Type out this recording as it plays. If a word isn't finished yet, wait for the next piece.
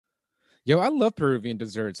Yo, I love Peruvian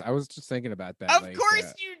desserts. I was just thinking about that. Of Like,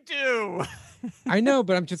 course you do. I know,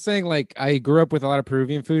 but I'm just saying, like, I grew up with a lot of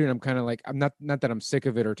Peruvian food, and I'm kind of like, I'm not that I'm sick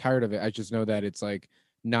of it or tired of it. I just know that it's like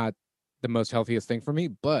not the most healthiest thing for me.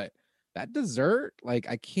 But that dessert, like,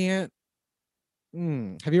 I can't.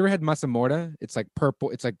 Have you ever had mazamorra? It's like purple.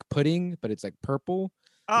 It's like pudding, but it's like purple.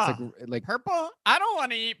 It's Oh, like purple? I don't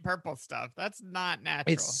want to eat purple stuff. That's not it's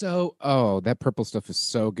natural. so. Oh, that purple stuff is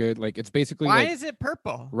so good. Like, it's basically Why like is it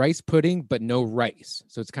purple? rice pudding, but no rice.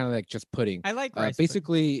 So it's kind of like just pudding. I like rice pudding.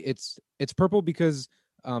 Basically, it's purple because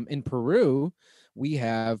in Peru we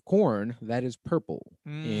have corn that is purple,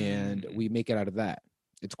 and Mm. we make it out of that.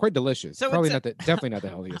 It's quite delicious. So it's Probably a. not the definitely not the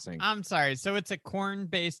healthiest thing. I'm sorry. So it's a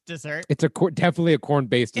corn-based dessert. It's definitely a corn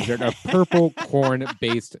based dessert, a purple corn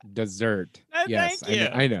based dessert. No, Yes, thank I know.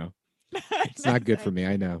 you. I know. It's No, not good for thank me.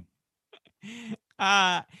 I you. know. Uh,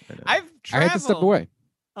 I know. I've I had to step traveled away.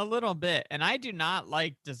 a little bit, and I do not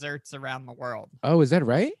like desserts around the world. Oh, is that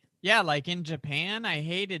right? Yeah, like in Japan, I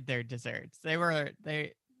hated their desserts.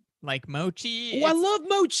 They like mochi. Oh, I love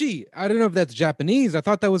mochi. I don't know if that's Japanese. I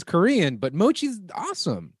thought that was Korean, but mochi's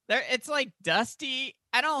awesome. It's like dusty.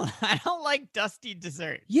 I don't I don't like dusty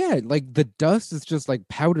dessert. Yeah, like the dust is just like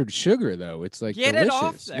powdered sugar, though. It's like Get it off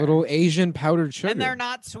delicious. there. Little Asian powdered And they're sugar.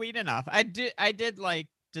 not sweet enough. I did like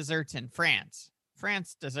desserts in France.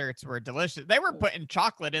 France desserts were delicious. They were putting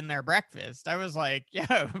chocolate in their breakfast. I was like, yo,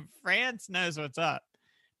 France knows what's up.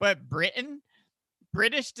 But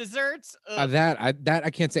British desserts, ugh. That I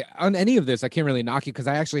can't say on any of this. I can't really knock you because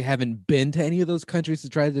I actually haven't been to any of those countries to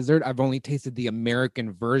try the dessert. I've only tasted the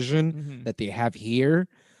American version Mhm. that they have here.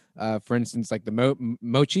 For instance, like the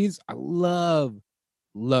mochis. I love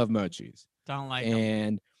mochis, Don't like them.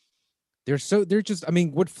 and they're just. I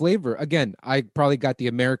mean, what flavor? Again, I probably got the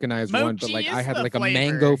Americanized one, but Mochi like I is had the like a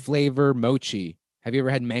mango flavor. flavor mochi. Have you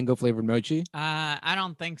ever had mango flavored mochi? I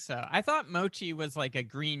don't think so. I thought mochi was like a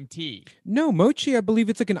green tea. No, mochi, I believe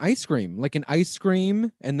it's like an ice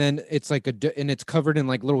cream, and then it's like and it's covered in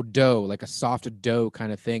like little dough, like a soft dough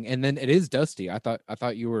kind of thing, and then it is dusty. I thought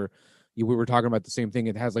you we were talking about the same thing.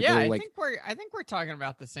 It has like Yeah, little I like, think we're talking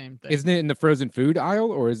about the same thing. isn't it in the frozen food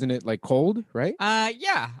aisle or isn't it like cold, right?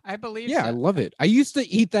 Yeah, I believe Yeah, I so. love it. I used to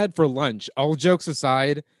eat that for lunch. All jokes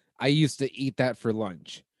aside, I used to eat that for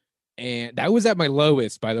lunch, and that was at my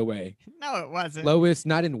lowest, by the way. No, it wasn't. Lowest,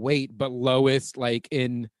 not in weight, but lowest like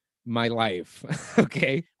in my life.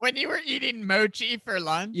 Okay. When you were eating mochi for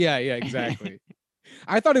lunch? Yeah, exactly.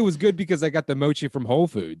 I thought it was good because I got the mochi from Whole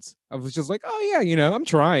Foods. I was just like, oh yeah, I'm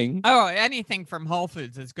trying. Oh, anything from Whole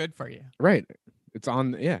Foods is good for you. Right. It's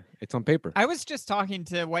on paper. I was just talking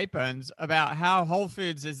to White Bones about how Whole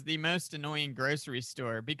Foods is the most annoying grocery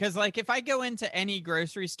store because, like, if I go into any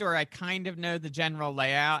grocery store, I kind of know the general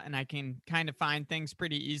layout and I can kind of find things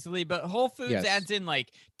pretty easily. But Whole Foods Yes. adds in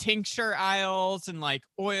like tincture aisles and like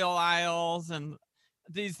oil aisles and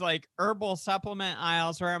these like herbal supplement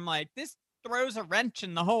aisles where I'm like, this throws a wrench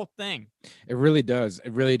in the whole thing. It really does.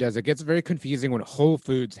 It really does. It gets very confusing when Whole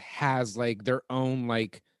Foods has like their own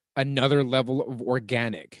like another level of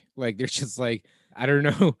organic. Like there's just like, I don't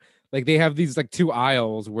know, like they have these like two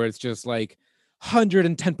aisles where it's just like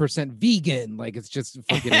 110% vegan. Like it's just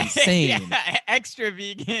fucking insane. Yeah, extra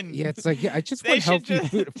vegan. Yeah, it's like, yeah, I just They want should healthy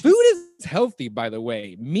just food. Food is healthy, by the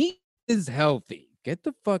way. Meat is healthy. Get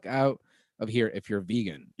the fuck out of here if you're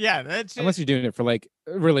vegan. yeah, that's Unless just you're doing it for like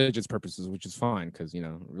religious purposes, which is fine because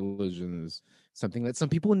religion is something that some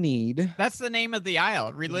people need. that's the name of the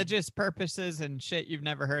aisle. Religious purposes and shit you've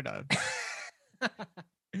never heard of.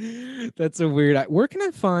 That's a weird. Where can I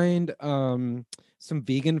find some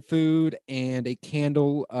vegan food and a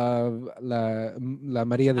candle of La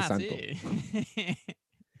Maria de Ah, Santo? see.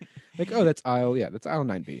 Like, oh, that's aisle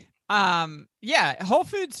 9B. Yeah, Whole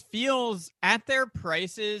Foods feels at their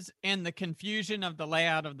prices and the confusion of the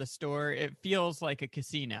layout of the store, it feels like a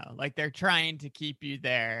casino. Like they're trying to keep you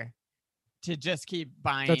there to just keep That's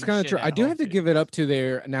buying kind of shit true. I at do Whole have to give it Foods. up to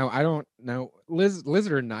their now. I don't know.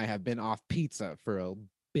 Lizard and I have been off pizza for a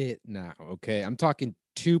bit now. Okay, I'm talking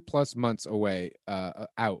 2+ months away,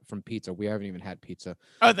 out from pizza. We haven't even had pizza.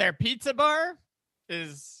 Oh, their pizza bar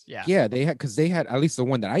is yeah. Yeah, they had at least the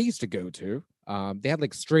one that I used to go to. They had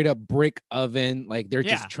like straight up brick oven. Like they're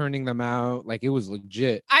Yeah. just churning them out. Like it was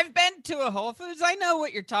legit. I've been to a Whole Foods. I know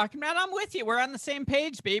what you're talking about. I'm with you. We're on the same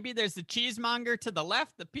page, baby. There's the cheesemonger to the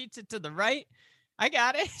left, the pizza to the right. I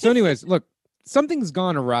got it. So, anyways, look, something's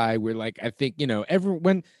gone awry. Where like I think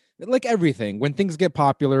everyone like everything when things get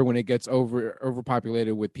popular, when it gets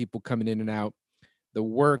overpopulated with people coming in and out, the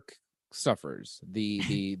work suffers.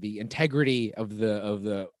 The integrity of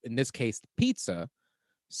the in this case pizza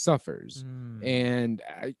suffers. Mm. And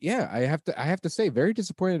yeah, I have to say, very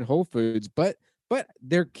disappointed in Whole Foods, but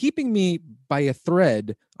they're keeping me by a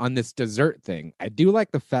thread on this dessert thing. I do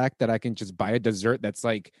like the fact that I can just buy a dessert that's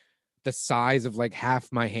like the size of like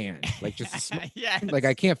half my hand, like just Yes. like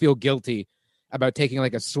I can't feel guilty about taking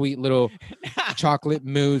like a sweet little chocolate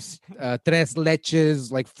mousse, tres leches,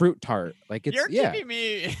 like fruit tart. Like it's You're yeah. keeping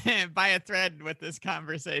me by a thread with this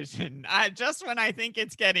conversation. Just when I think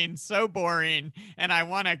it's getting so boring and I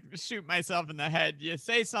want to shoot myself in the head, you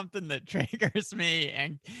say something that triggers me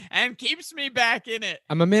and keeps me back in it.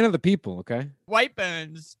 I'm a man of the people, okay? White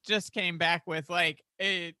Bones just came back with like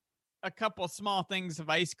a couple small things of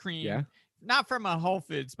ice cream, Yeah. not from a Whole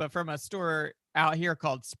Foods, but from a store out here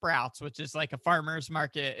called Sprouts, which is like a farmer's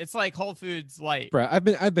market. It's like Whole Foods light. I've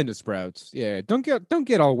been to Sprouts. Yeah, don't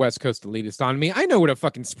get all West Coast elitist on me. I know what a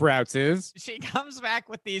fucking Sprouts is. She comes back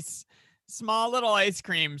with these small little ice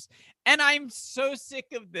creams, and I'm so sick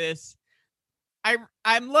of this.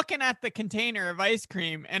 I'm looking at the container of ice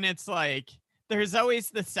cream, and it's like there's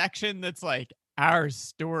always the section that's like our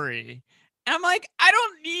story. And I'm like, I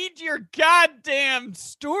don't need your goddamn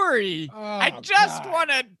story. I just want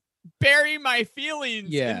to bury my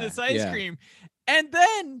feelings in this ice cream. And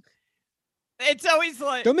then it's always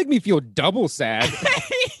like, don't make me feel double sad.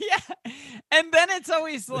 Yeah. And then it's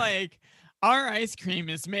always like, our ice cream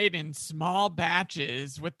is made in small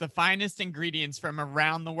batches with the finest ingredients from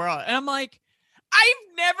around the world. And I'm like,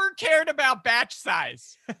 I've never cared about batch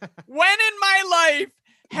size. When in my life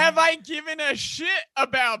have I given a shit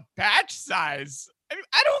about batch size?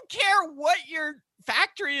 I don't care what your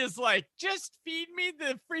factory is like. Just feed me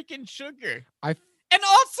the freaking sugar. And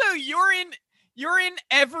also, you're in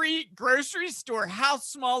every grocery store. How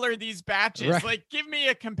small are these batches? Right. Like, give me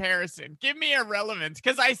a comparison. Give me a relevance,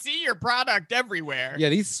 because I see your product everywhere. Yeah,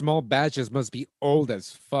 these small batches must be old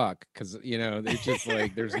as fuck, because, you know, they're just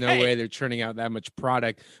like, there's right. No way they're churning out that much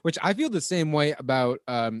product, which I feel the same way about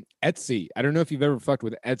Etsy. I don't know if you've ever fucked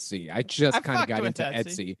with Etsy. I just kind of got into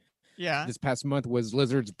Etsy. Yeah. This past month was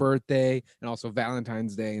Lizard's birthday and also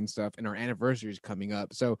Valentine's Day and stuff, and our anniversary is coming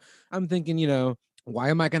up. So I'm thinking, you know, why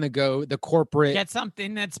am I going to go the corporate? Get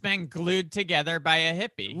something that's been glued together by a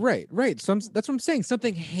hippie. Right. So that's what I'm saying.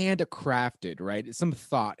 Something handcrafted, right? Some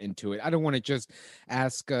thought into it. I don't want to just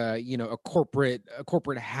ask, you know, a corporate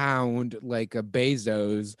hound like a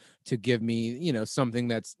Bezos to give me, you know, something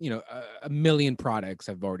that's, you know, a million products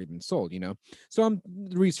have already been sold, you know? So I'm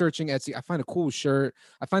researching Etsy. I find a cool shirt.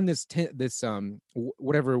 I find this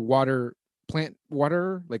whatever plant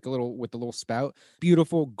water, like a little with the little spout,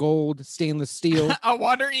 beautiful gold stainless steel. A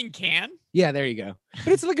watering can. Yeah, there you go.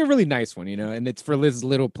 But it's like a really nice one, you know, and it's for Liz's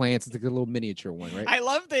little plants. It's like a little miniature one, right? I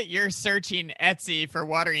love that you're searching Etsy for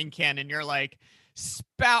watering can, and you're like,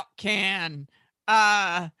 spout can,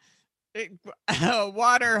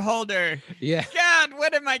 water holder. Yeah. God,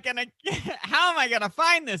 how am I gonna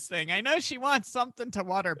find this thing? I know she wants something to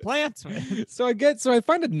water plants with. So I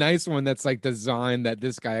find a nice one that's like designed that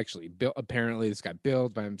this guy actually built. Apparently this guy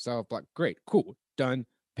built by himself. Like, great, cool, done,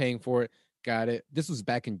 paying for it, got it. This was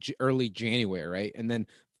back in early January, right? And then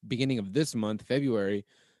beginning of this month, February,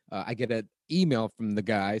 I get an email from the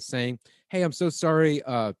guy saying, hey, I'm so sorry,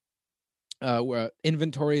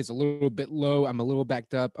 inventory is a little bit low. I'm a little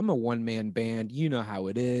backed up. I'm a one-man band. You know how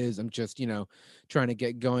it is. I'm just, you know, trying to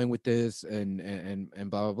get going with this and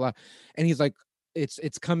blah, blah, blah. And he's like,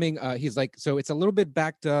 it's coming. He's like, so it's a little bit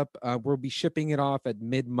backed up. We'll be shipping it off at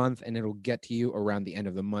mid-month and it'll get to you around the end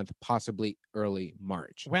of the month, possibly early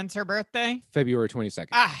March. When's her birthday? February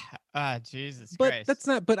 22nd. Jesus but Christ. That's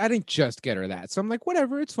not, but I didn't just get her that. So I'm like,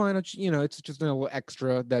 whatever, it's fine. You know, it's just a little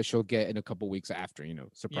extra that she'll get in a couple weeks after, you know,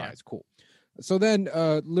 surprise. Yeah. Cool. So then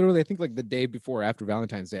literally, I think like the day before after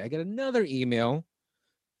Valentine's Day, I get another email.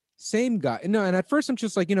 Same guy. No, and at first I'm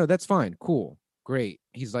just like, you know, that's fine. Cool. Great.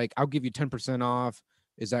 He's like, I'll give you 10% off.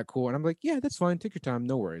 Is that cool? And I'm like, yeah, that's fine. Take your time.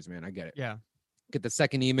 No worries, man. I get it. Yeah. Get the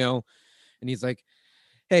second email. And he's like,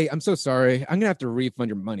 hey, I'm so sorry. I'm going to have to refund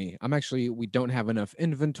your money. We don't have enough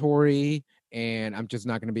inventory and I'm just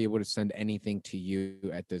not going to be able to send anything to you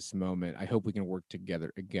at this moment. I hope we can work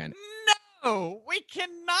together again. No, we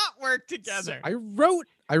cannot work together. So I wrote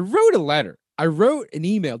a letter. I wrote an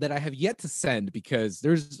email that I have yet to send because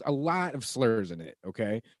there's a lot of slurs in it.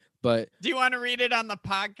 Okay. But do you want to read it on the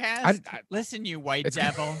podcast? Listen, you white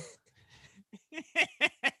devil.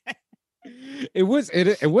 It was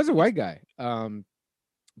a white guy.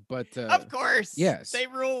 But of course, yes, they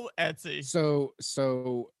rule Etsy. So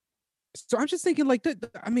I'm just thinking like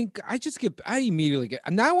that. I mean, I immediately get,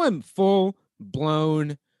 now I'm full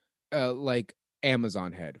blown, like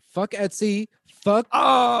Amazon head. Fuck Etsy. Fuck.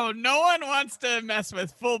 Oh, no one wants to mess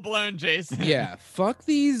with full-blown Jason. Yeah, fuck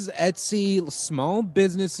these Etsy small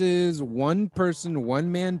businesses, one person,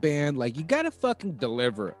 one man band. Like, you gotta fucking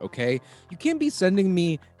deliver, okay? You can't be sending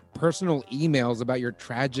me personal emails about your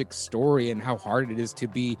tragic story and how hard it is to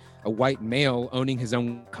be a white male owning his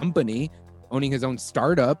own company, owning his own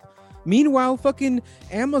startup. Meanwhile, fucking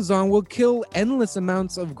Amazon will kill endless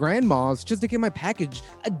amounts of grandmas just to get my package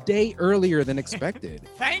a day earlier than expected.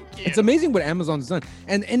 Thank you. It's amazing what Amazon's done.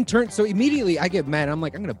 And in turn, so immediately I get mad. I'm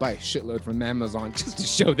like, I'm going to buy a shitload from Amazon just to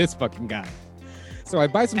show this fucking guy. So I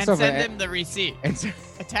buy some and stuff. send him the receipt. And so,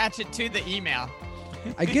 attach it to the email.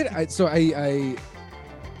 I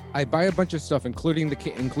buy a bunch of stuff, including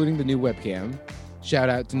the new webcam. Shout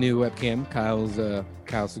out to new webcam, Kyle's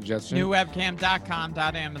suggestion.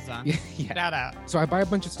 Newwebcam.com.amazon. Yeah. Shout out. So I buy a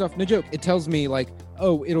bunch of stuff. No joke. It tells me like,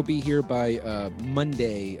 oh, it'll be here by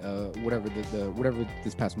Monday, whatever whatever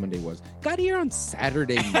this past Monday was. Got here on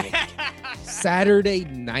Saturday night. Saturday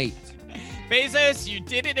night. Bezos, you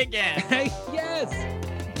did it again. Yes,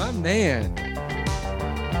 my man.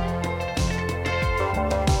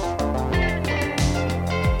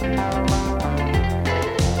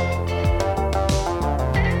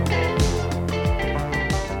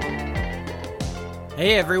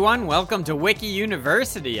 Hey everyone, welcome to Wiki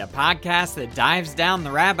University, a podcast that dives down the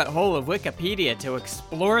rabbit hole of Wikipedia to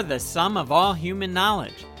explore the sum of all human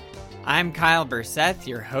knowledge. I'm Kyle Burseth,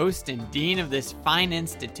 your host and dean of this fine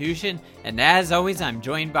institution, and as always, I'm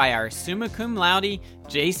joined by our summa cum laude,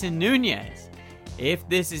 Jason Nunez. If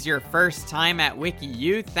this is your first time at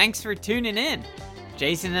WikiU, thanks for tuning in.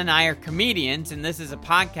 Jason and I are comedians, and this is a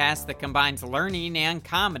podcast that combines learning and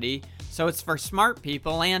comedy, so it's for smart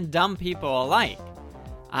people and dumb people alike.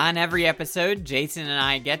 On every episode, Jason and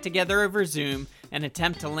I get together over Zoom and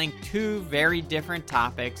attempt to link two very different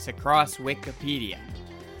topics across Wikipedia.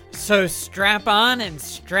 So strap on and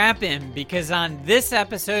strap in, because on this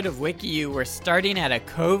episode of WikiU, we're starting at a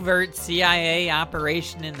covert CIA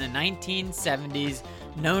operation in the 1970s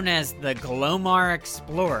known as the Glomar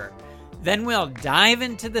Explorer. Then we'll dive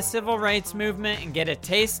into the civil rights movement and get a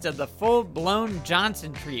taste of the full-blown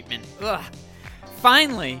Johnson treatment. Ugh.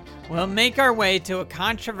 Finally, we'll make our way to a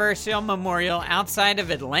controversial memorial outside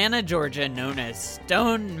of Atlanta, Georgia, known as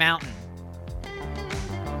Stone Mountain.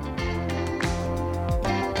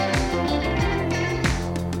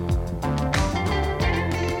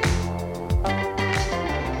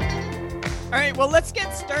 All right, well, let's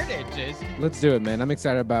get started, Jason. Let's do it, man. I'm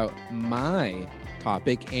excited about my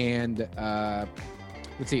topic, and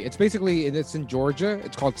let's see. It's in Georgia.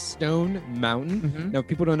 It's called Stone Mountain. Mm-hmm. Now, if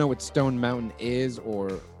people don't know what Stone Mountain is or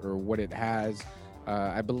what it has,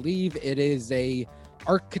 I believe it is a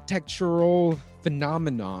architectural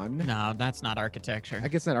phenomenon. No, that's not architecture. I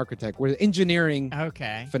guess not architect. We're engineering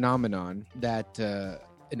Okay. phenomenon that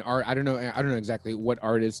an art. I don't know exactly what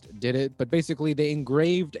artist did it, but basically they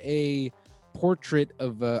engraved a portrait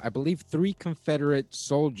of I believe 3 Confederate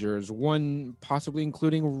soldiers, one possibly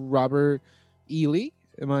including Robert E. Lee.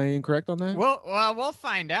 Am I incorrect on that? Well, we'll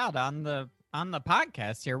find out on the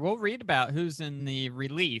podcast here. We'll read about who's in the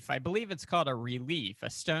relief. I believe it's called a relief, a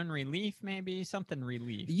stone relief, maybe something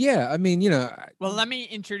relief. Yeah, I mean, Well, let me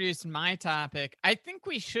introduce my topic. I think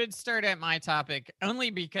we should start at my topic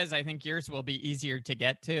only because I think yours will be easier to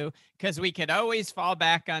get to, because we could always fall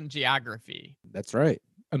back on geography. that's right.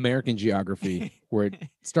 American geography, where it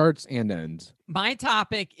starts and ends. My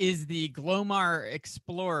topic is the Glomar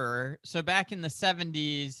Explorer. So back in the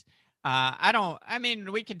 70s,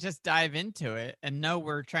 we could just dive into it and know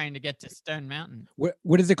we're trying to get to Stone Mountain.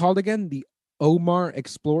 What is it called again? The Omar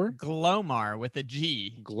Explorer? Glomar with a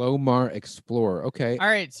G. Glomar Explorer. Okay. All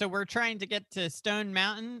right, so we're trying to get to Stone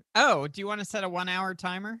Mountain. Oh, do you want to set a 1-hour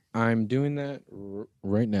timer? I'm doing that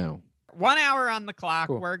right now. 1 hour on the clock.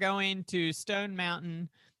 Cool. We're going to Stone Mountain.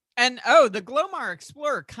 And the Glomar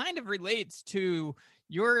Explorer kind of relates to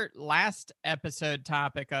your last episode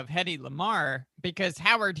topic of Hedy Lamarr, because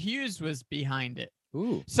Howard Hughes was behind it.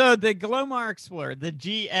 Ooh. So the Glomar Explorer, the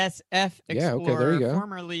GSF Explorer, Yeah, okay, there you go.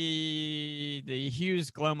 formerly the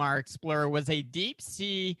Hughes Glomar Explorer, was a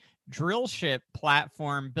deep-sea drill ship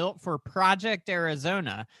platform built for Project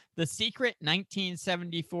Arizona, the secret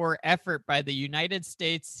 1974 effort by the United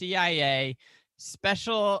States CIA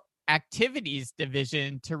Special Activities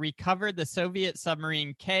Division to recover the Soviet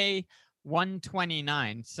submarine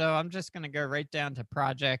K-129. So I'm just going to go right down to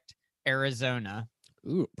Project Arizona.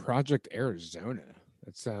 Ooh, Project Arizona.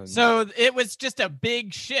 That sounds... So it was just a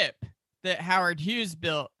big ship that Howard Hughes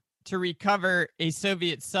built to recover a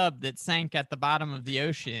Soviet sub that sank at the bottom of the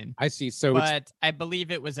ocean. I see. So But I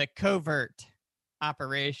believe it was a covert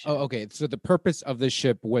operation. Oh, okay. So the purpose of the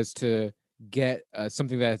ship was to get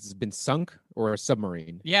something that has been sunk or a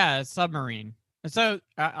submarine. Yeah, a submarine. So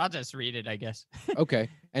I'll just read it, I guess. Okay.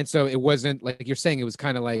 And so it wasn't like you're saying it was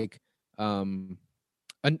kind of like under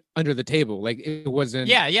the table. Like it wasn't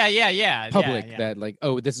Yeah. public yeah. that like,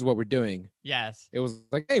 oh, this is what we're doing. Yes. It was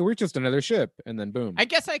like, hey, we're just another ship. And then boom. I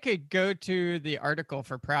guess I could go to the article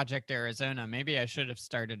for Project Arizona. Maybe I should have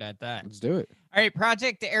started at that. Let's do it. All right,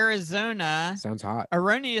 Project Arizona, Sounds hot.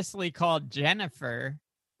 erroneously called Jennifer.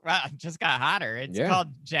 Well, it just got hotter. It's Yeah. called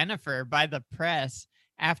Jennifer by the press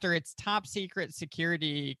after its top secret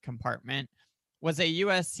security compartment was a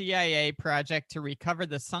U.S. CIA project to recover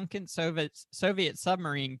the sunken Soviet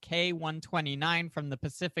submarine K-129 from the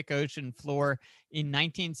Pacific Ocean floor in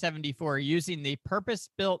 1974 using the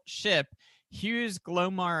purpose-built ship Hughes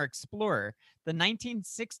Glomar Explorer. The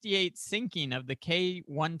 1968 sinking of the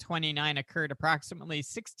K-129 occurred approximately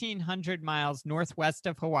 1,600 miles northwest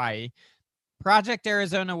of Hawaii. Project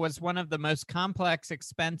Arizona was one of the most complex,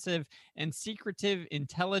 expensive, and secretive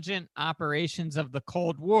intelligent operations of the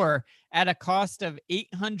Cold War at a cost of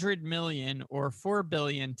 $800 million or $4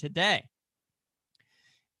 billion today.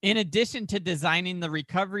 In addition to designing the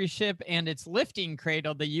recovery ship and its lifting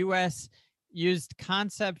cradle, the U.S. used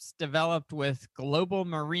concepts developed with Global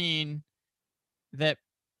Marine that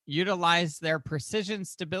utilized their precision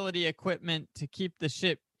stability equipment to keep the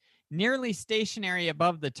ship nearly stationary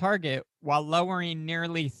above the target while lowering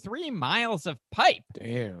nearly 3 miles of pipe.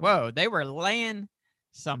 Damn. Whoa, they were laying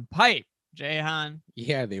some pipe, Jahan.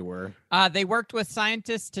 Yeah, they were. They worked with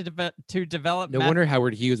scientists to develop No wonder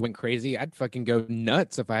Howard Hughes went crazy. I'd fucking go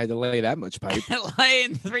nuts if I had to lay that much pipe.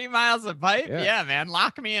 laying 3 miles of pipe. Yeah. Yeah, man,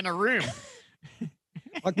 lock me in a room.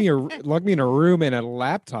 lock me in a room and a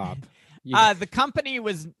laptop. The company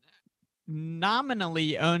was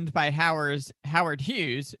nominally owned by Howard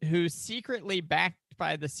Hughes, who secretly backed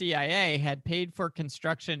by the CIA had paid for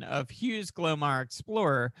construction of Hughes Glomar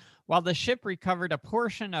Explorer, while the ship recovered a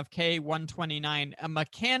portion of K-129. A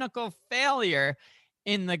mechanical failure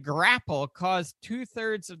in the grapple caused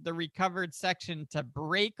 2/3 of the recovered section to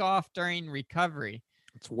break off during recovery.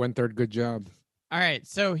 It's 1/3 good job. All right,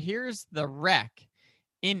 so here's the wreck.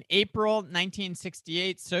 In April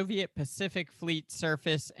 1968, Soviet Pacific Fleet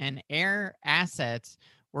surface and air assets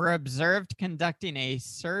were observed conducting a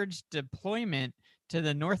surge deployment to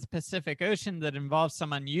the North Pacific Ocean that involved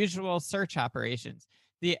some unusual search operations.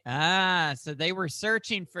 So they were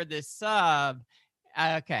searching for this sub.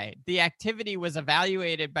 Okay. The activity was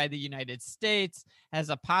evaluated by the United States as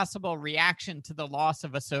a possible reaction to the loss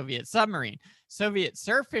of a Soviet submarine. Soviet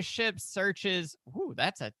surface ship searches. Ooh,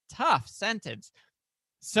 that's a tough sentence.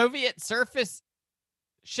 Soviet surface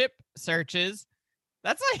ship searches.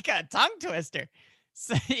 That's like a tongue twister.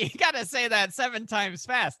 So you got to say that 7 times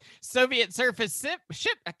fast. Soviet surface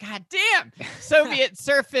ship. God damn. Soviet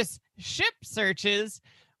surface ship searches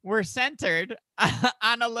were centered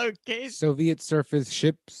on a location. Soviet surface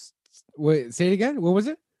ships. Wait, say it again. What was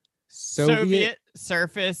it? Soviet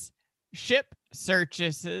surface ship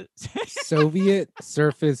searches. Soviet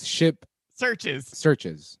surface ship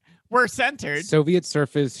searches were centered. Soviet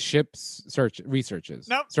surface ships researches.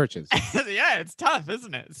 Nope. Searches. Yeah, it's tough,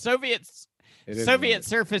 isn't it? Soviet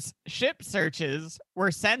surface ship searches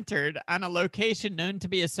were centered on a location known to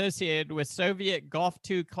be associated with Soviet Gulf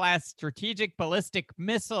II class strategic ballistic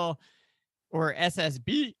missile, or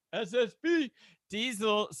SSB,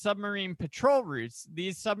 diesel submarine patrol routes.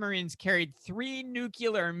 These submarines carried 3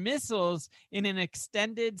 nuclear missiles in an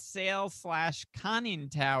extended sail/conning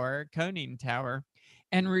tower,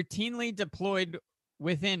 and routinely deployed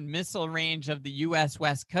within missile range of the U.S.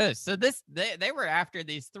 West Coast. So they were after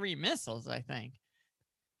these 3 missiles, I think.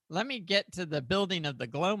 Let me get to the building of the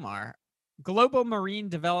Glomar. Global Marine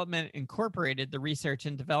Development Incorporated, the research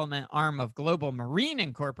and development arm of Global Marine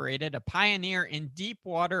Incorporated, a pioneer in deep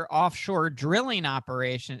water offshore drilling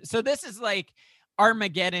operations. So this is like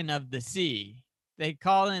Armageddon of the sea. They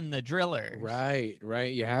call in the drillers. Right.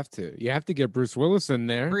 You have to get Bruce Willis in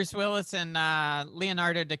there. Bruce Willis and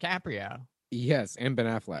Leonardo DiCaprio. Yes, and Ben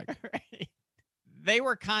Affleck. Right. They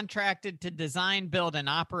were contracted to design, build, and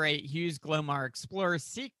operate Hughes Glomar Explorer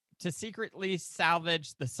to secretly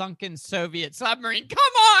salvage the sunken Soviet submarine. Come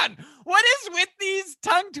on! What is with these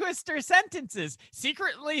tongue twister sentences?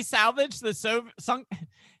 Secretly salvage the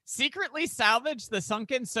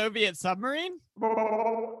sunken Soviet submarine?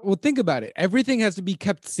 Well, think about it. Everything has to be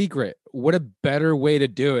kept secret. What a better way to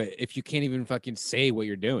do it if you can't even fucking say what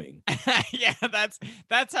you're doing. Yeah, that's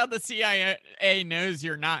how the CIA knows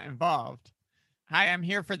you're not involved. Hi, I'm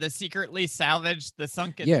here for the secretly salvaged the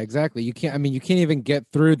sunken. Yeah, exactly. You can't. I mean, you can't even get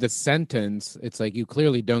through the sentence. It's like you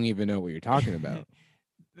clearly don't even know what you're talking about.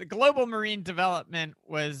 The Global Marine Development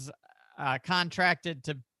was contracted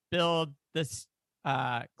to build this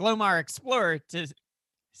Glomar Explorer to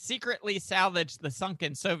secretly salvage the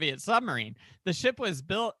sunken Soviet submarine. The ship was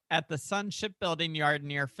built at the Sun Shipbuilding Yard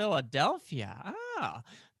near Philadelphia.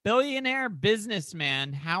 Billionaire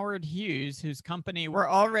businessman Howard Hughes, whose company were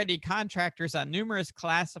already contractors on numerous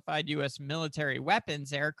classified U.S. military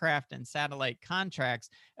weapons, aircraft, and satellite contracts,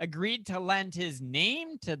 agreed to lend his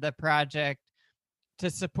name to the project to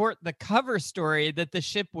support the cover story that the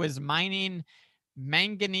ship was mining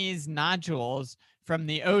manganese nodules from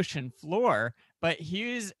the ocean floor. But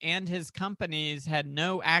Hughes and his companies had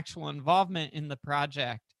no actual involvement in the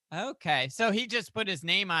project. Okay, so he just put his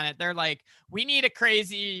name on it. They're like, we need a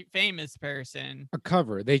crazy famous person. A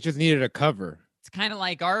cover. They just needed a cover. It's kind of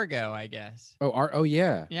like Argo, I guess. Oh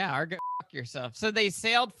yeah. Yeah, Argo, fuck yourself. So they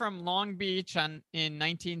sailed from Long Beach in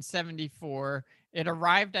 1974. It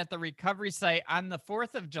arrived at the recovery site on the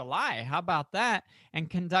 4th of July. How about that? And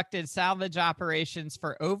conducted salvage operations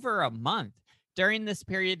for over a month. During this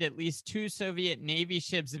period, at least 2 Soviet Navy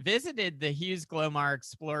ships visited the Hughes Glomar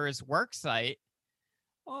Explorer's work site.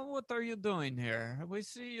 Oh, what are you doing here? We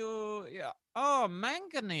see you. Yeah. Oh,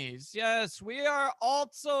 manganese. Yes, we are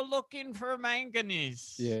also looking for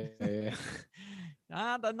manganese. Yeah.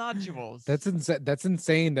 The nodules. That's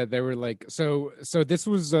insane that they were like, so this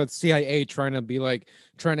was CIA trying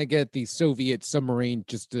to get the Soviet submarine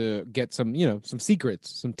just to get some, some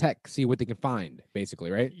secrets, some tech, see what they can find,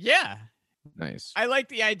 basically, right? Yeah. Nice. I like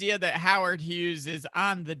the idea that Howard Hughes is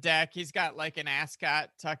on the deck. He's got like an ascot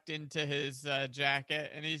tucked into his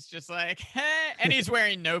jacket, and he's just like, hey, and he's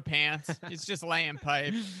wearing no pants. He's just laying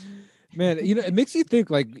pipe. Man, it makes you think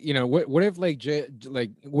like, what if like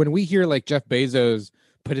when we hear like Jeff Bezos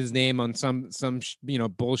put his name on some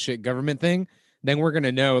bullshit government thing, then we're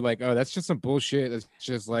gonna know like, oh, that's just some bullshit. That's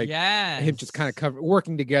just like him just kind of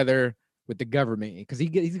working together with the government, because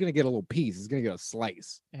he's gonna get a little piece. He's gonna get a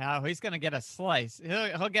slice. Yeah, he's gonna get a slice.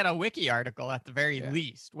 He'll get a wiki article at the very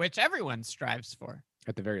least, which everyone strives for.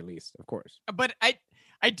 At the very least, of course. But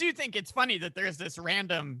I do think it's funny that there's this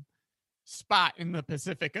random spot in the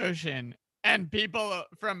Pacific Ocean and people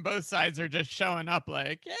from both sides are just showing up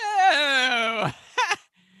like, yo,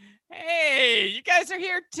 hey, you guys are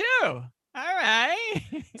here too. All right.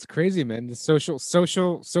 It's crazy, man. The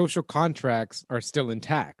social contracts are still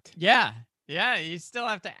intact. Yeah. You still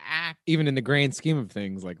have to act. Even in the grand scheme of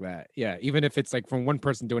things like that. Yeah. Even if it's like from one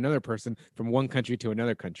person to another person, from one country to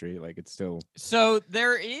another country, like it's still. So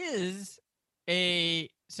there is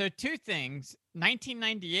so 2 things.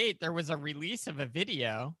 1998, there was a release of a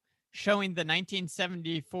video showing the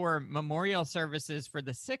 1974 memorial services for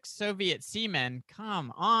the 6 Soviet seamen.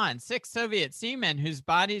 Come on, 6 Soviet seamen whose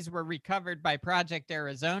bodies were recovered by Project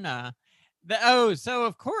Arizona. So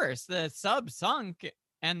of course the sub sunk,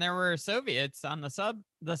 and there were Soviets on the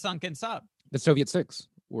sunken sub. The Soviet 6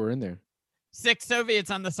 were in there. 6 Soviets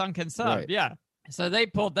on the sunken sub. Right. Yeah. So they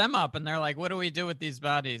pulled them up and they're like, what do we do with these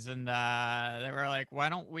bodies? And they were like, why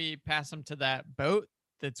don't we pass them to that boat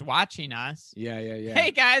that's watching us? Yeah.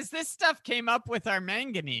 Hey guys, this stuff came up with our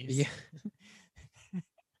manganese. Yeah.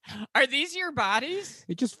 Are these your bodies?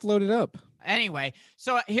 It just floated up. Anyway,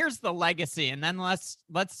 so here's the legacy, and then let's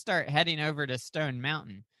start heading over to Stone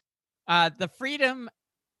Mountain. The Freedom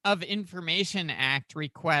of Information Act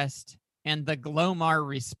request and the Glomar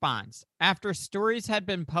response. After stories had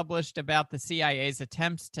been published about the CIA's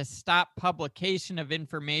attempts to stop publication of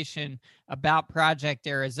information about Project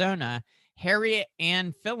Arizona, Harriet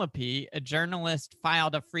Ann Philippi, a journalist,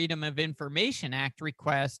 filed a Freedom of Information Act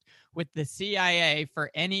request with the CIA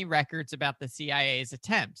for any records about the CIA's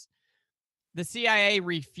attempts. The CIA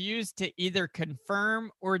refused to either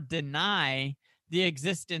confirm or deny the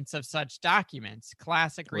existence of such documents.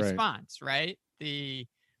 Classic response, right?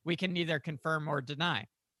 We can neither confirm or deny.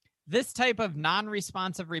 This type of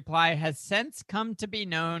non-responsive reply has since come to be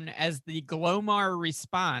known as the Glomar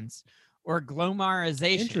response, or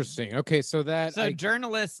Glomarization. Interesting. Okay, so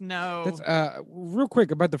journalists know. That's real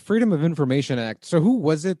quick about the Freedom of Information Act. So who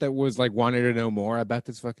was it that was like wanted to know more about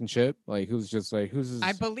this fucking shit? Like who's just like who's this?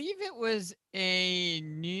 I believe it was a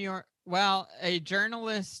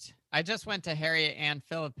journalist. I just went to Harriet Ann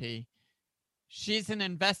Philippi. She's an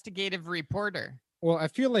investigative reporter. Well, I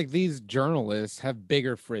feel like these journalists have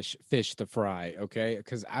bigger fish to fry, okay?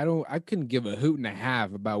 Because I couldn't give a hoot and a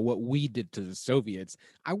half about what we did to the Soviets.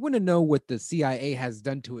 I want to know what the CIA has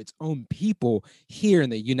done to its own people here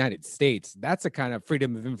in the United States. That's the kind of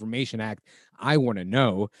Freedom of Information Act I want to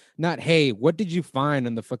know. Not, hey, what did you find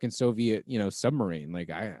on the fucking Soviet, submarine?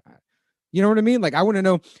 Like you know what I mean? Like I want to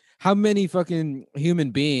know how many fucking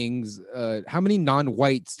human beings, how many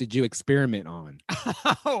non-whites did you experiment on?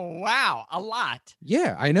 Oh, wow. A lot.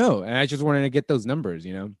 Yeah, I know. And I just wanted to get those numbers,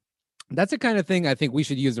 That's the kind of thing I think we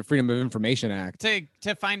should use the Freedom of Information Act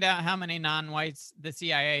To find out how many non-whites the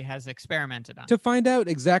CIA has experimented on. to find out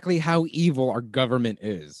exactly how evil our government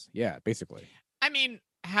is. Yeah, basically. I mean,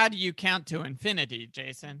 how do you count to infinity,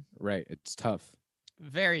 Jason? Right. It's tough.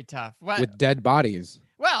 Very tough. What? With dead bodies.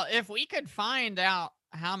 Well, if we could find out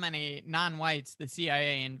how many non-whites the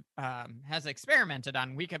CIA has experimented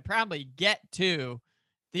on, we could probably get to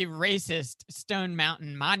the racist Stone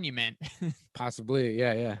Mountain Monument. Possibly.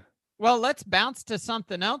 Yeah. Well, let's bounce to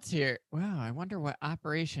something else here. Wow, I wonder what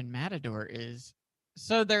Operation Matador is.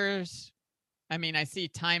 So I see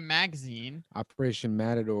Time Magazine. Operation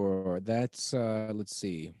Matador. That's let's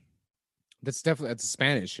see. That's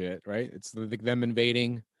Spanish shit, right? It's like them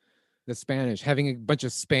invading the Spanish, having a bunch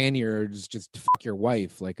of Spaniards just fuck your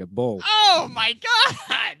wife like a bull. Oh my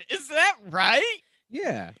God! Is that right?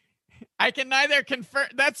 Yeah. I can neither confirm.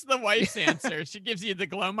 That's the wife's answer. She gives you the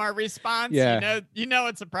Glomar response. Yeah. You know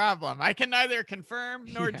it's a problem. I can neither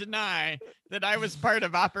confirm nor deny that I was part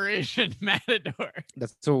of Operation Matador.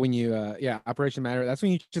 That's so when you Operation Matador. That's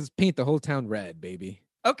when you just paint the whole town red, baby.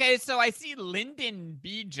 Okay, so I see Lyndon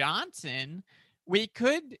B. Johnson. We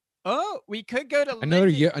could go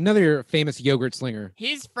to another famous yogurt slinger.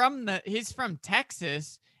 He's from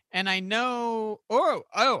Texas, and I know.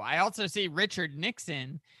 I also see Richard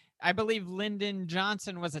Nixon. I believe Lyndon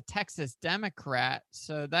Johnson was a Texas Democrat,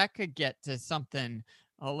 so that could get to something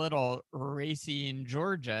a little racy in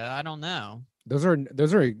Georgia. I don't know. Those are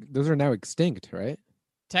now extinct, right?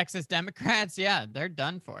 Texas Democrats, yeah, they're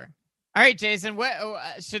done for. All right, Jason, what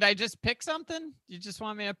should I just pick something? You just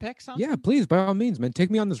want me to pick something? Yeah, please, by all means, man.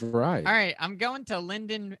 Take me on this ride. All right, I'm going to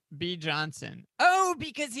Lyndon B. Johnson. Oh,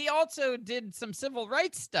 because he also did some civil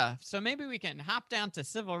rights stuff. So maybe we can hop down to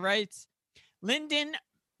civil rights. Lyndon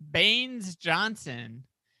Baines Johnson.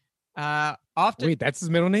 Wait, that's his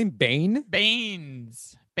middle name? Bain?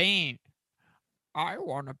 Baines. I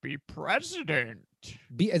want to be president.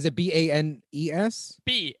 Is it Banes?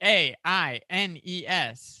 Baines.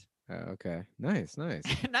 Oh, okay. Nice.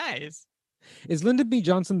 Nice. Is Lyndon B.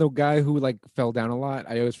 Johnson the guy who like fell down a lot?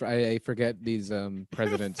 I forget these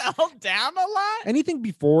presidents. Fell down a lot? Anything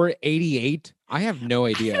before 88, I have no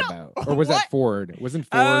idea about. Or was that Ford? Wasn't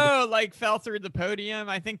Ford? Oh, like fell through the podium?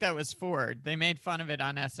 I think that was Ford. They made fun of it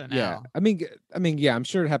on SNL. Yeah. I mean, yeah, I'm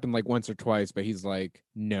sure it happened like once or twice, but he's like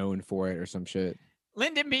known for it or some shit.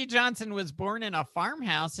 Lyndon B. Johnson was born in a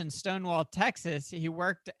farmhouse in Stonewall, Texas. He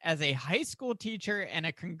worked as a high school teacher and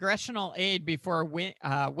a congressional aide before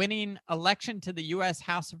winning election to the U.S.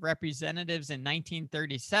 House of Representatives in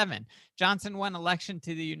 1937. Johnson won election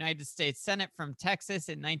to the United States Senate from Texas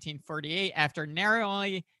in 1948 after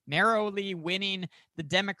narrowly winning the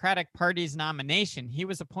Democratic Party's nomination. He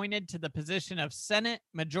was appointed to the position of Senate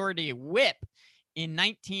Majority Whip in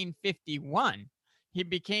 1951. He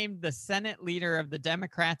became the Senate leader of the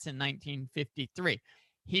Democrats in 1953.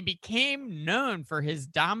 He became known for his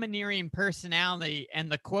domineering personality and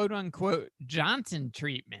the quote-unquote Johnson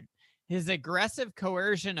treatment, his aggressive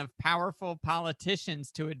coercion of powerful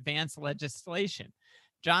politicians to advance legislation.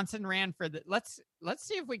 Johnson ran for the... Let's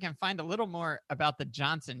see if we can find a little more about the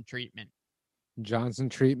Johnson treatment. Johnson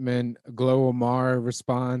treatment, Glomar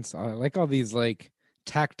response. I like all these like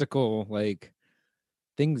tactical like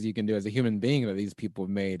things you can do as a human being that these people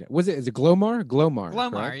have made. Is it Glomar? Glomar,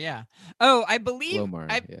 correct? Yeah. Oh, I believe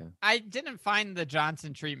Glomar, I didn't find the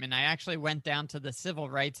Johnson treatment. I actually went down to the Civil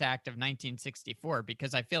Rights Act of 1964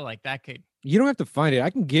 because I feel like that could... You don't have to find it. I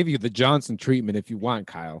can give you the Johnson treatment if you want,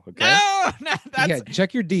 Kyle. Okay. No, that's... Yeah,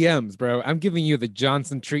 check your DMs, bro. I'm giving you the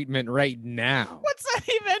Johnson treatment right now. What's that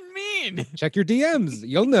even mean? Check your DMs.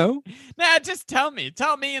 You'll know. Nah, just tell me.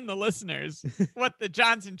 Tell me and the listeners what the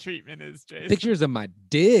Johnson treatment is, Jason. Pictures of my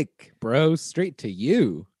dick, bro. Straight to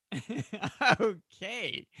you.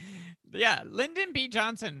 Okay. Yeah, Lyndon B.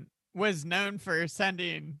 Johnson was known for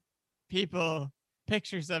sending people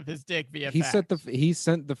pictures of his dick via fax. He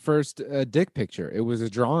sent the first dick picture. It was a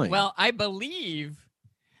drawing. Well, I believe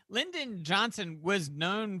Lyndon Johnson was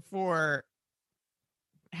known for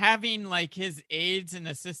having like his aides and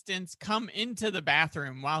assistants come into the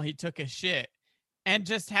bathroom while he took a shit and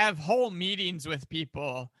just have whole meetings with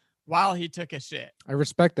people while he took a shit. I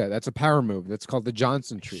respect that. That's a power move. That's called the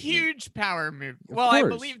Johnson treatment. Huge power move. Of Well, I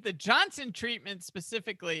course. believe the Johnson treatment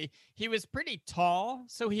specifically, he was pretty tall,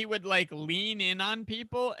 so he would like lean in on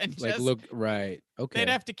people and Like, just look, right. Okay.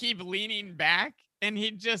 they'd have to keep leaning back, and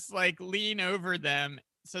he'd just like lean over them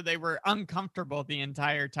so they were uncomfortable the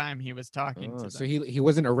entire time he was talking to them. So he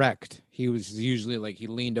wasn't erect. He was usually like he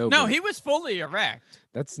leaned over. No, he was fully erect.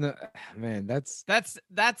 That's not, man, that's That's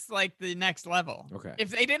like the next level. okay.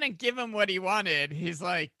 If they didn't give him what he wanted, he's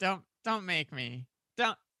like, don't make me.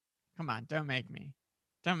 Don't make me.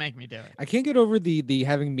 Don't make me do it. I can't get over the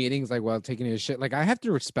having meetings like while taking a shit. Like I have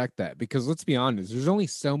to respect that because let's be honest, there's only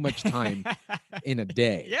so much time in a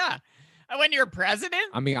day. Yeah. When you're president?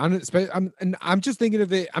 I mean, I'm just thinking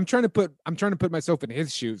of it. I'm trying to put myself in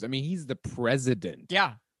his shoes. I mean, he's the president.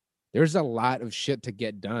 Yeah. There's a lot of shit to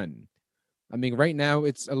get done. I mean, right now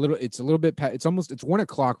it's a little bit. It's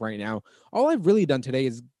 1:00 right now. All I've really done today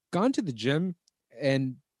is gone to the gym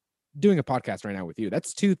and doing a podcast right now with you.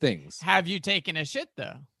 That's 2 things. Have you taken a shit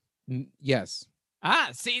though? Yes.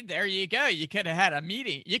 See, there you go. You could have had a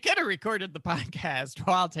meeting. You could have recorded the podcast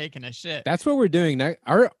while taking a shit. That's what we're doing now.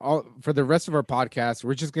 For the rest of our podcast,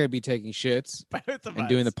 we're just going to be taking shits Both of and us.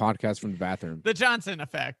 doing the podcast from the bathroom. The Johnson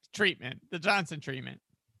effect treatment. The Johnson treatment.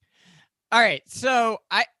 All right. So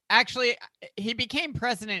he became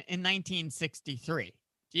president in 1963.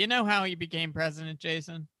 Do you know how he became president,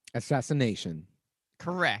 Jason? Assassination.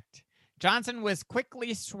 Correct. Johnson was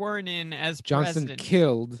quickly sworn in as Johnson president.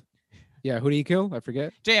 killed. Yeah, who did he kill? I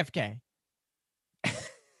forget. JFK.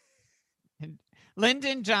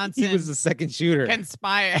 Lyndon Johnson. He was the second shooter.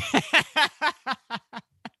 Conspire.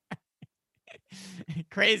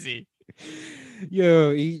 Crazy.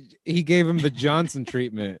 Yo, he gave him the Johnson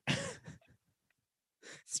treatment.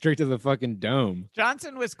 Straight to the fucking dome.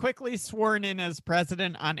 Johnson was quickly sworn in as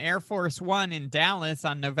president on Air Force One in Dallas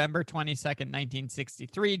on November 22nd,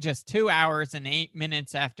 1963, just 2 hours and 8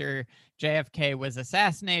 minutes after JFK was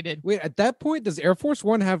assassinated. Wait, at that point, does Air Force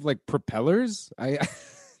One have like propellers?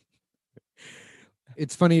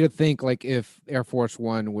 It's funny to think like if Air Force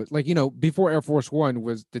One was like, before Air Force One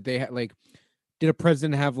was, did a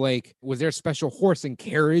president have like, was there a special horse and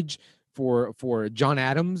carriage for John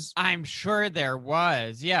Adams? I'm sure there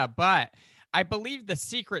was, yeah, but I believe the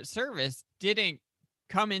Secret Service didn't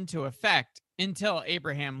come into effect until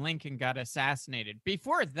Abraham Lincoln got assassinated.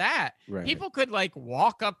 Before that, Right. people could like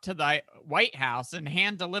walk up to the White House and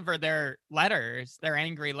hand deliver their letters, their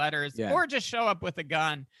angry letters, Yeah. or just show up with a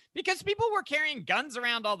gun because people were carrying guns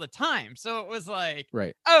around all the time. So it was like,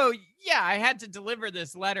 Right. oh, yeah, I had to deliver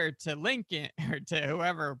this letter to Lincoln or to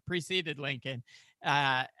whoever preceded Lincoln.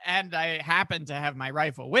 And I happened to have my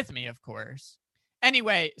rifle with me, of course.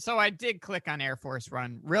 Anyway, so I did click on Air Force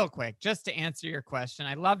One real quick just to answer your question.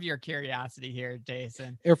 I love your curiosity here,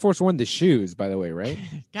 Jason. Air Force One, the shoes, by the way, right?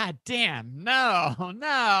 God damn. No.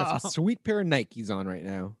 That's a sweet pair of Nikes on right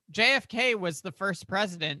now. JFK was the first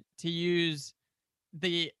president to use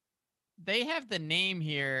they have the name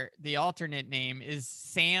here. The alternate name is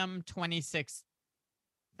Sam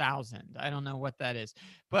 26,000. I don't know what that is,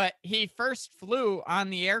 but he first flew on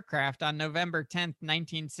the aircraft on November 10th,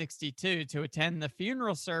 1962 to attend the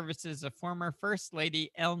funeral services of former First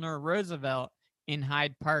Lady Eleanor Roosevelt in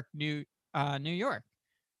Hyde Park, New York.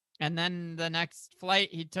 And then the next flight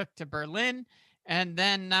he took to Berlin, and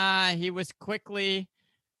then he was quickly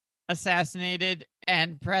assassinated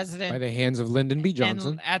and president By the hands of Lyndon B.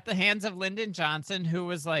 Johnson. and at the hands of Lyndon Johnson, who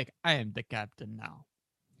was like, I am the captain now.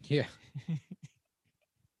 Yeah.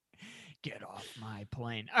 Get off my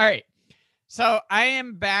plane. All right. So I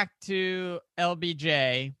am back to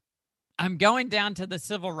LBJ. I'm going down to the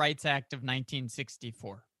Civil Rights Act of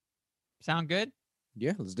 1964. Sound good?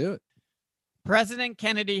 Yeah, let's do it. President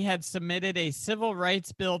Kennedy had submitted a civil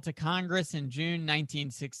rights bill to Congress in June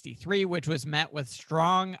 1963, which was met with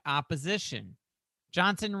strong opposition.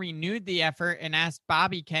 Johnson renewed the effort and asked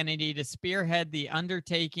Bobby Kennedy to spearhead the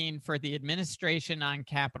undertaking for the administration on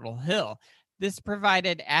Capitol Hill. This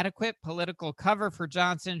provided adequate political cover for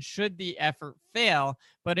Johnson should the effort fail,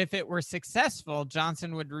 but if it were successful,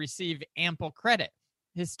 Johnson would receive ample credit.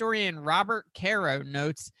 Historian Robert Caro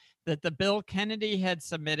notes that the bill Kennedy had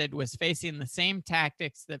submitted was facing the same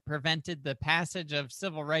tactics that prevented the passage of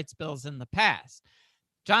civil rights bills in the past.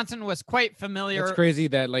 Johnson was quite familiar. It's crazy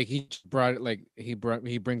that like he brought it, like he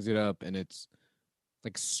brings it up and it's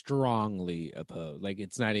like strongly opposed. Like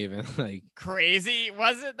it's not even like crazy.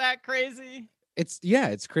 Was it that crazy? It's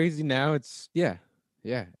crazy now. It's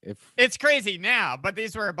crazy now, but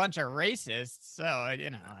these were a bunch of racists. So, I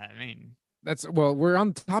mean, we're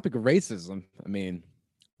on the topic of racism. I mean,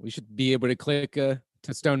 we should be able to click to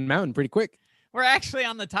Stone Mountain pretty quick. We're actually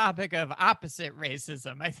on the topic of opposite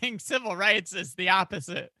racism. I think civil rights is the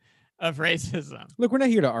opposite of racism. Look, we're not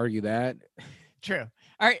here to argue that. True.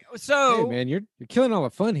 All right. So, Hey, man, you're killing all the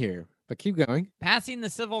fun here. But keep going. passing the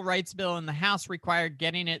Civil Rights Bill in the House required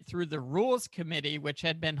getting it through the Rules Committee, which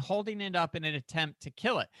had been holding it up in an attempt to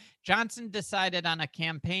kill it. Johnson decided on a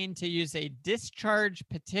campaign to use a discharge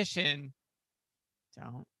petition.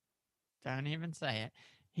 Don't even say it.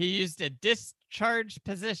 He used a discharge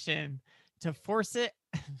position to force it.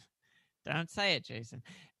 Don't say it, Jason.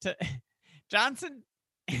 Johnson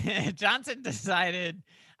decided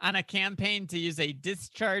on a campaign to use a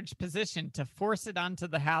discharge position to force it onto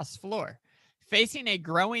the House floor. Facing a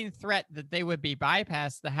growing threat that they would be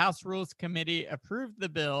bypassed, the House Rules Committee approved the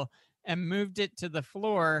bill and moved it to the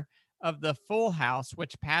floor of the full House,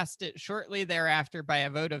 which passed it shortly thereafter by a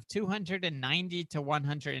vote of 290 to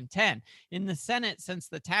 110. In the Senate, since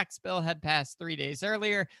the tax bill had passed 3 days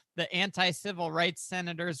earlier, the anti-civil rights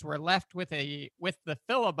senators were left with the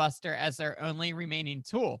filibuster as their only remaining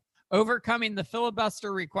tool. Overcoming the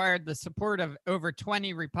filibuster required the support of over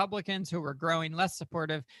 20 Republicans who were growing less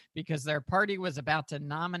supportive because their party was about to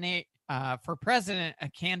nominate for president a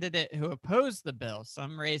candidate who opposed the bill.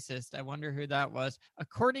 Some racist. I wonder who that was.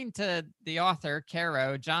 According to the author,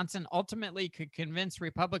 Caro, Johnson ultimately could convince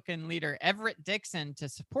Republican leader Everett Dixon to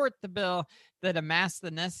support the bill that amassed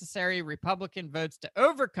the necessary Republican votes to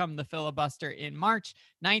overcome the filibuster in March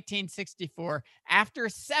 1964 after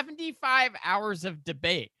 75 hours of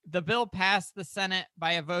debate. The bill passed the Senate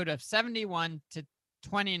by a vote of 71 to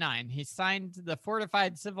 29. He signed the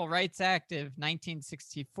Fortified Civil Rights Act of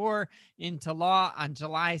 1964 into law on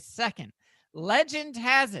July 2nd. Legend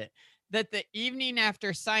has it that the evening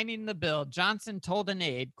after signing the bill, Johnson told an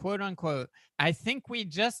aide, quote unquote, "I think we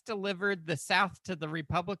just delivered the South to the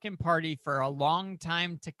Republican Party for a long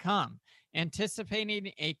time to come,"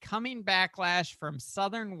 anticipating a coming backlash from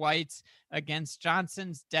Southern whites against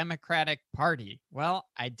Johnson's Democratic Party. Well,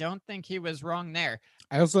 I don't think he was wrong there.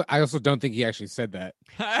 I also don't think he actually said that.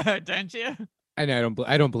 Don't you? And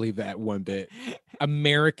I don't believe that one bit.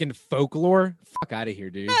 American folklore? Fuck out of here,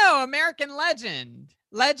 dude. No, American legend.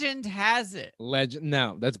 Legend has it. Legend?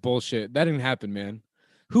 No, that's bullshit. That didn't happen, man.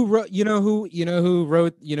 Who wrote? Who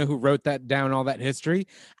wrote that down? All that history?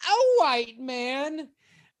 A white man.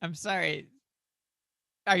 I'm sorry.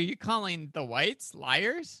 Are you calling the whites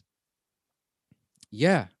liars?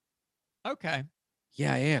 Yeah. Okay.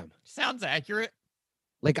 Yeah, I am. Sounds accurate.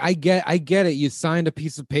 Like I get it. You signed a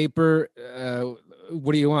piece of paper.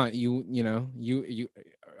 What do you want? You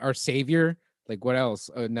our savior. Like what else?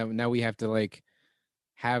 Now we have to like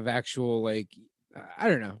have actual like I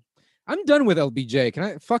don't know. I'm done with LBJ. Can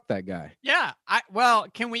I fuck that guy? Yeah.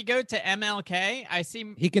 Can we go to MLK? I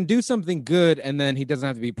see he can do something good and then he doesn't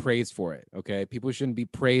have to be praised for it. Okay. People shouldn't be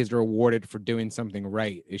praised or awarded for doing something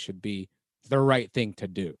right. It should be the right thing to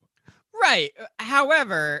do. Right.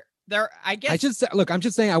 However, I'm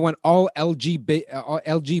just saying I want all LGB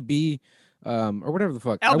or whatever the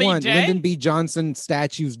fuck. LBJ? I want Lyndon B. Johnson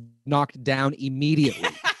statues knocked down immediately.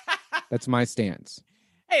 That's my stance.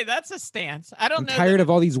 Hey, that's a stance. I'm tired of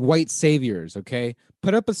all these white saviors. Okay,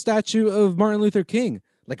 put up a statue of Martin Luther King,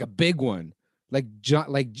 like a big one, like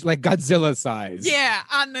Godzilla size. Yeah,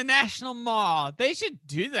 on the National Mall. They should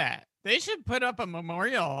do that. They should put up a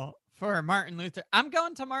memorial for Martin Luther. I'm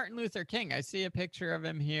going to Martin Luther King. I see a picture of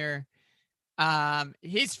him here.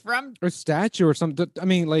 He's from or statue or something. I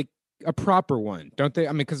mean, like a proper one, don't they?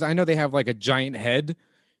 I mean, because I know they have like a giant head.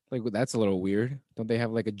 Like that's a little weird. Don't they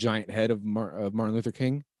have like a giant head of Martin Luther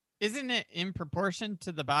King? Isn't it in proportion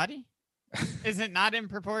to the body? Is it not in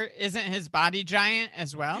proportion? Isn't his body giant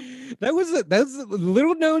as well? That's a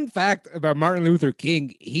little known fact about Martin Luther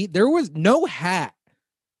King. There was no hat.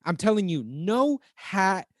 I'm telling you, no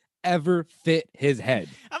hat ever fit his head.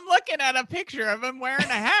 I'm looking at a picture of him wearing a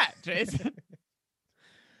hat, Jason.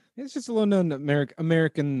 It's just a little known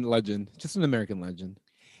American legend. Just an American legend.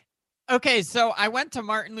 Okay, so I went to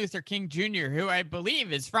Martin Luther King Jr., who I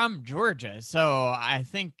believe is from Georgia. So I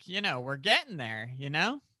think, we're getting there,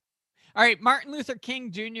 All right, Martin Luther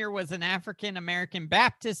King Jr. was an African-American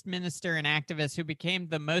Baptist minister and activist who became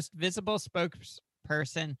the most visible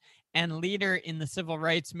spokesperson and leader in the civil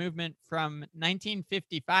rights movement from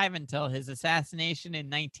 1955 until his assassination in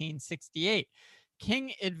 1968.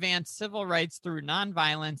 King advanced civil rights through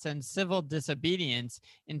nonviolence and civil disobedience,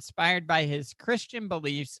 inspired by his Christian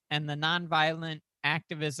beliefs and the nonviolent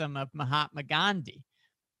activism of Mahatma Gandhi.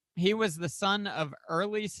 He was the son of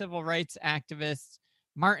early civil rights activist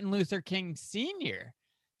Martin Luther King Sr.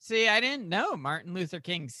 See, I didn't know Martin Luther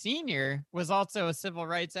King Sr. was also a civil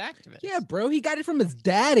rights activist. Yeah, bro, he got it from his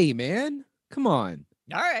daddy, man. Come on.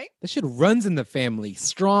 All right. That shit runs in the family.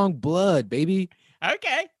 Strong blood, baby.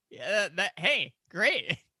 Okay. Yeah, hey,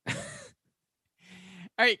 great. All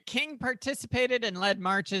right. King participated and led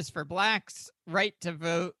marches for blacks, right to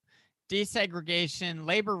vote, desegregation,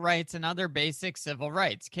 labor rights, and other basic civil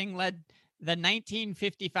rights. King led the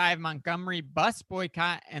 1955 Montgomery bus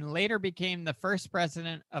boycott and later became the first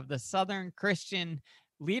president of the Southern Christian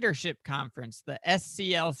Leadership Conference, the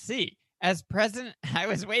SCLC. As president, I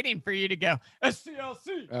was waiting for you to go,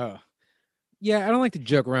 SCLC. Oh. Yeah, I don't like to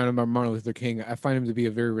joke around about Martin Luther King. I find him to be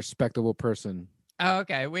a very respectable person. Oh,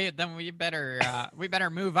 okay. We better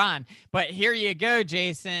move on. But here you go,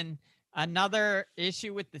 Jason. Another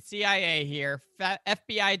issue with the CIA here.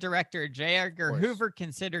 FBI Director J. Edgar Hoover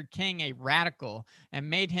considered King a radical and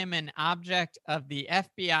made him an object of the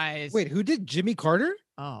FBI's. Wait, who did Jimmy Carter?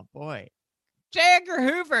 Oh boy, J. Edgar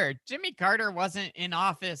Hoover. Jimmy Carter wasn't in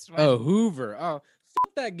office. Oh, Hoover. Oh,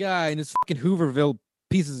 fuck that guy and his fucking Hooverville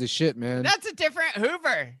pieces of shit, man. That's a different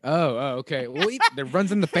Hoover. Oh, okay. Well, that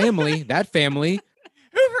runs in the family. That family.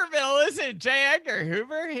 Hooverville isn't J. Edgar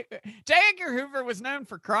Hoover. J. Edgar Hoover was known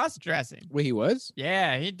for cross-dressing. Wait, he was?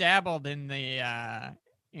 Yeah, he dabbled in the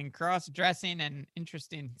in cross-dressing and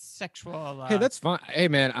interesting sexual. Hey, that's fine. Hey,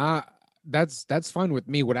 man, that's fine with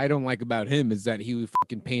me. What I don't like about him is that he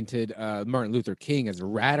fucking painted Martin Luther King as a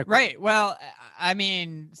radical. Right. Well, I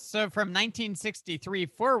mean, so from 1963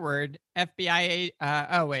 forward, FBI.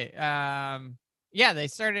 Yeah, they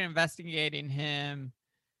started investigating him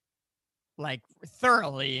like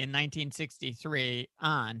thoroughly in 1963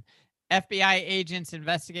 on. FBI agents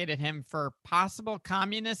investigated him for possible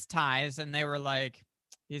communist ties, and they were like,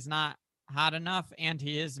 he's not hot enough and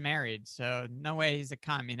he is married, so no way he's a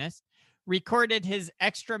communist. Recorded his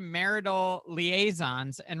extramarital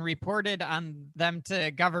liaisons and reported on them to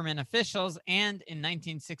government officials, and in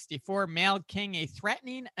 1964 mailed King a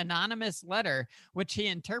threatening anonymous letter which he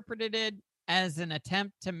interpreted as an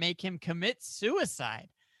attempt to make him commit suicide.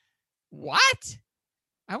 What?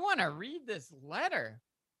 I want to read this letter.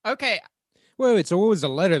 Okay. Wait. So what was the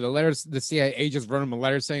letter? The letter, the CIA just wrote him a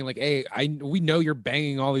letter saying like, "Hey, we know you're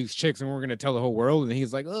banging all these chicks, and we're gonna tell the whole world." And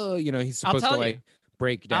he's like, "Oh, he's supposed to like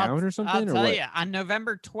break down or something." I'll tell you. On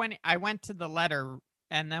November 20, I went to the letter,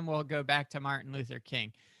 and then we'll go back to Martin Luther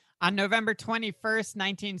King. On November 21st,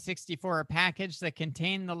 1964, a package that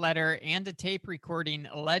contained the letter and a tape recording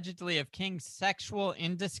allegedly of King's sexual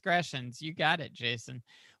indiscretions, you got it, Jason,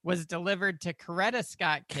 was delivered to Coretta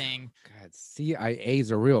Scott King. God,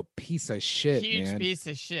 CIA's a real piece of shit, Huge man. piece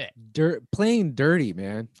of shit. Plain dirty,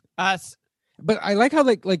 man. Us. But I like how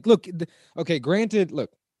like look, okay, granted,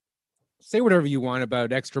 look, say whatever you want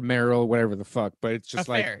about extramarital, whatever the fuck, but it's just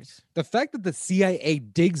affairs. Like the fact that the CIA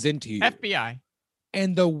digs into you. FBI.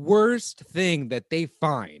 And the worst thing that they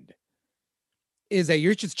find is that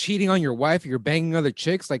you're just cheating on your wife, or you're banging other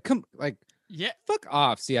chicks. Like, yeah, fuck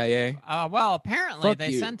off, CIA. Well, apparently fuck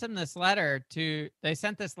they you. sent him this letter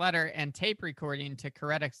and tape recording to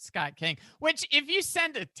Coretta Scott King, which if you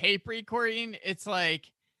send a tape recording, it's like,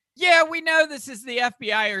 yeah, we know this is the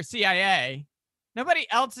FBI or CIA. Nobody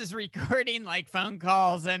else is recording like phone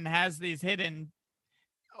calls and has these hidden.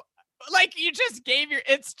 Like you just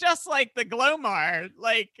it's just like the Glomar.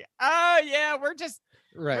 Like, oh yeah, we're just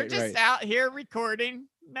out here recording.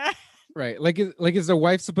 Right. Like is the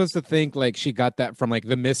wife supposed to think like she got that from like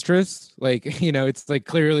the mistress? Like, it's like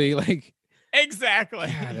clearly like exactly.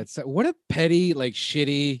 God, that's what a petty, like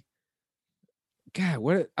shitty. God,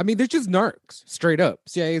 they're just narcs, straight up.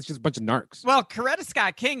 CIA is just a bunch of narcs. Well, Coretta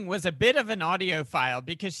Scott King was a bit of an audiophile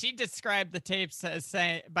because she described the tapes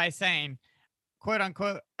by saying, quote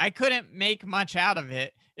unquote, I couldn't make much out of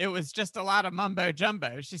it. It was just a lot of mumbo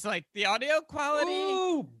jumbo. She's like, the audio quality.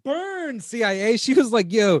 Oh, burn, CIA. She was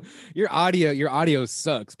like, yo, your audio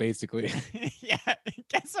sucks, basically. Yeah,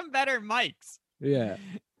 get some better mics. Yeah.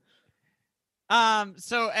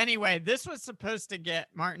 So anyway, this was supposed to get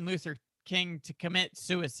Martin Luther King to commit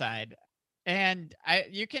suicide. And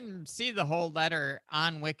you can see the whole letter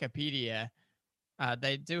on Wikipedia.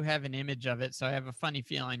 They do have an image of it, so I have a funny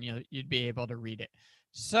feeling you'd be able to read it.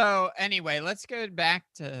 So anyway, let's go back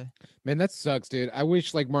to. Man, that sucks, dude. I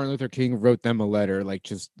wish like Martin Luther King wrote them a letter, like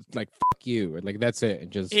just like fuck you, like that's it,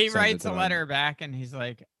 and just he writes a letter back, and he's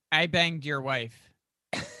like, "I banged your wife."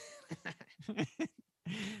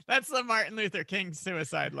 That's the Martin Luther King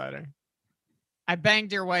suicide letter. I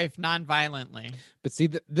banged your wife non-violently. But see,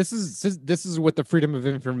 this is what the Freedom of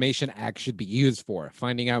Information Act should be used for,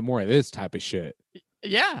 finding out more of this type of shit.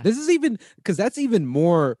 Yeah. This is even because that's even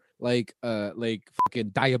more like fucking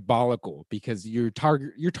diabolical because you're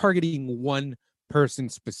targeting one person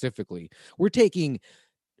specifically. We're taking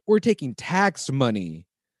tax money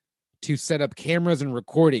to set up cameras and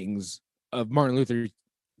recordings of Martin Luther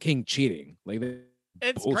King cheating. Like,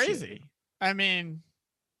 It's bullshit. crazy. I mean,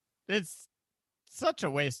 it's such a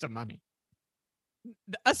waste of money.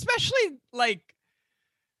 Especially like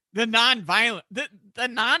the non-violent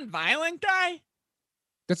guy.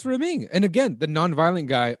 That's what I mean. And again, the non-violent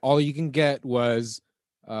guy, all you can get was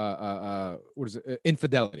what is it?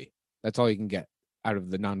 Infidelity. That's all you can get out of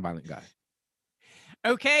the non-violent guy.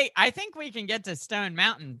 Okay, I think we can get to Stone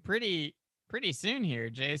Mountain pretty soon here,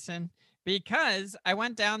 Jason, because I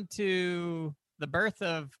went down to the birth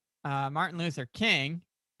of Martin Luther King,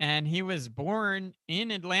 and he was born in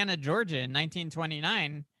Atlanta, Georgia in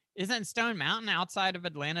 1929. Isn't Stone Mountain outside of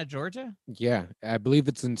Atlanta, Georgia? Yeah, I believe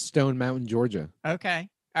it's in Stone Mountain, Georgia. Okay.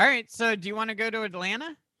 All right. So do you want to go to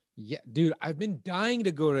Atlanta? Yeah, dude, I've been dying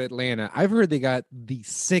to go to Atlanta. I've heard they got the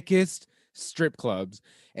sickest strip clubs.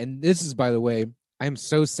 And this is, by the way, I'm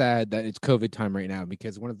so sad that it's COVID time right now,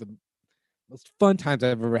 because one of the most fun times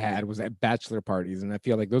I've ever had was at bachelor parties, and I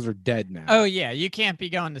feel like those are dead now. Oh yeah, you can't be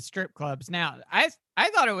going to strip clubs now. I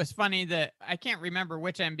thought it was funny that I can't remember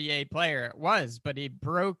which NBA player it was, but he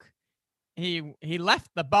left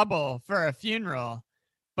the bubble for a funeral,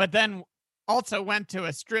 but then also went to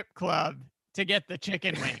a strip club to get the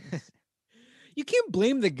chicken wings. You can't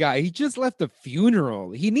blame the guy. He just left a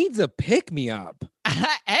funeral. He needs a pick-me-up.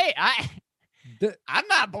 Hey, I'm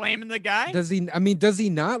not blaming the guy. Does he? I mean, does he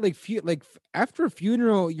not? Like after a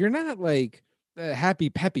funeral, you're not like a happy,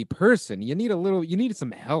 peppy person. You need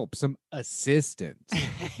some help, some assistance.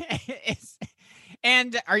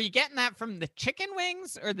 And are you getting that from the chicken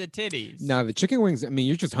wings or the titties? No, the chicken wings. I mean,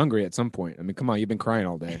 you're just hungry at some point. I mean, come on, you've been crying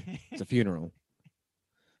all day. It's a funeral.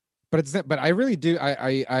 But I really do.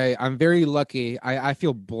 I'm very lucky. I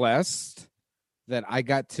feel blessed that I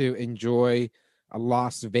got to enjoy a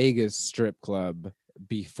Las Vegas strip club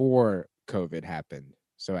before COVID happened.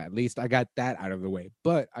 So at least I got that out of the way.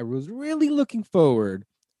 But I was really looking forward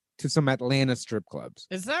to some Atlanta strip clubs.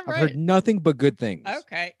 Is that right? I've heard nothing but good things.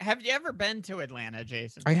 Okay. Have you ever been to Atlanta,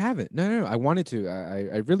 Jason? I haven't. No. I wanted to.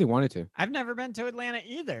 I really wanted to. I've never been to Atlanta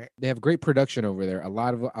either. They have great production over there. A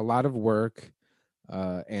lot of work.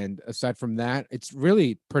 And aside from that, it's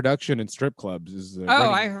really production and strip clubs.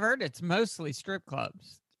 I heard it's mostly strip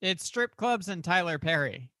clubs. It's strip clubs and Tyler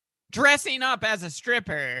Perry dressing up as a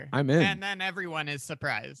stripper. I'm in. And then everyone is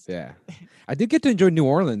surprised. Yeah. I did get to enjoy New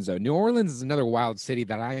Orleans, though. New Orleans is another wild city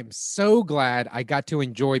that I am so glad I got to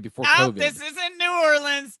enjoy before COVID. This isn't New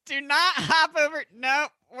Orleans. Do not hop over. No,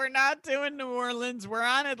 we're not doing New Orleans. We're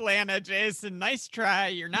on Atlanta, Jason. Nice try.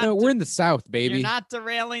 You're not. No, we're in the South, baby. You're not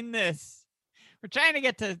derailing this. We're trying to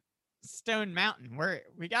get to Stone Mountain.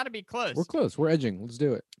 We got to be close. We're close. We're edging. Let's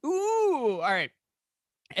do it. Ooh, all right.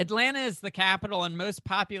 Atlanta is the capital and most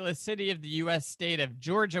populous city of the U.S. state of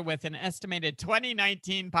Georgia, with an estimated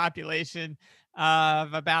 2019 population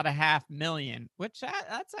of about 500,000, which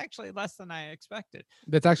that's actually less than I expected.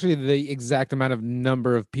 That's actually the exact amount of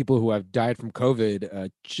number of people who have died from COVID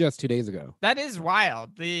just 2 days ago. That is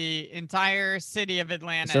wild. The entire city of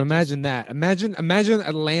Atlanta. So imagine that. Imagine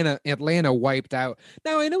Atlanta wiped out.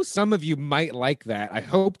 Now, I know some of you might like that. I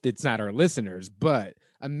hope it's not our listeners, but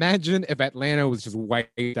imagine if Atlanta was just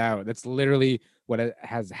wiped out. That's literally what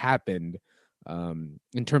has happened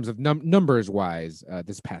in terms of numbers wise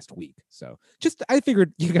this past week. So I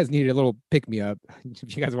figured you guys needed a little pick me up.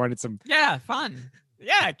 If you guys wanted some. Yeah, fun.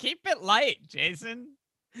 Yeah, keep it light, Jason.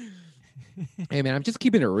 Hey, man, I'm just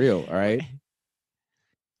keeping it real. All right.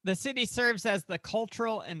 The city serves as the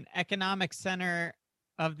cultural and economic center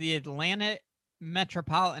of the Atlanta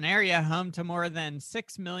metropolitan area, home to more than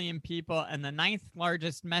 6 million people and the 9th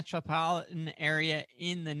largest metropolitan area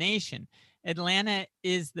in the nation. Atlanta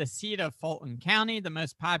is the seat of Fulton County, the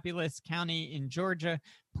most populous county in Georgia.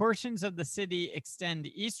 Portions of the city extend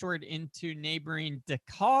eastward into neighboring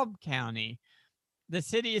DeKalb County. The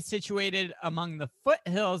city is situated among the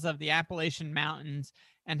foothills of the Appalachian Mountains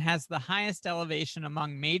and has the highest elevation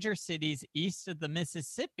among major cities east of the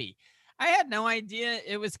Mississippi. I had no idea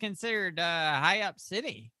it was considered a high up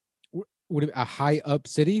city. A high up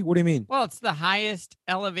city? What do you mean? Well, it's the highest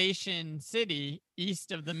elevation city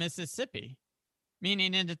east of the Mississippi,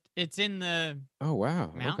 meaning it's in the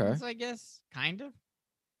mountains, I guess, kind of.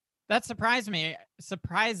 That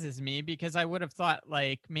surprises me because I would have thought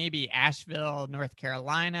like maybe Asheville, North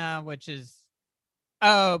Carolina, which is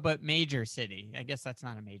but major city. I guess that's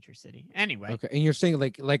not a major city. Anyway. Okay. And you're saying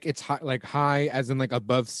like it's high as in like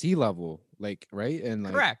above sea level, like, right? And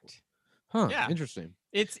like, correct. Huh. Yeah. Interesting.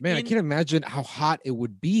 I can't imagine how hot it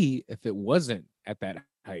would be if it wasn't at that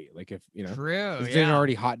height. Like if you know, True. is it Yeah.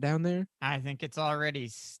 already hot down there? I think it's already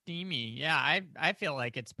steamy. Yeah, I feel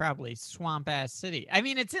like it's probably swamp ass city. I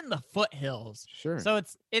mean, it's in the foothills. Sure. So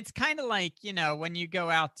it's kind of like, when you go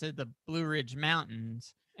out to the Blue Ridge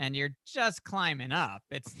Mountains and you're just climbing up.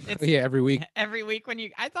 It's Yeah, every week. every week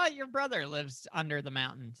I thought your brother lives under the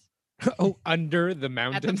mountains. Oh, under the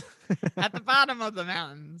mountain. At the bottom of the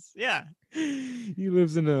mountains. Yeah. He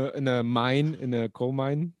lives in a mine, in a coal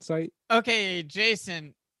mine site. Okay,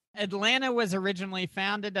 Jason. Atlanta was originally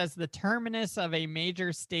founded as the terminus of a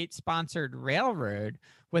major state-sponsored railroad.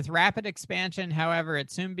 With rapid expansion, however, it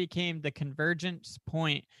soon became the convergence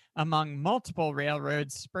point among multiple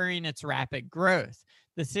railroads, spurring its rapid growth.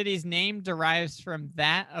 The city's name derives from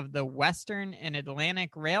that of the Western and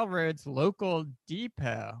Atlantic Railroad's local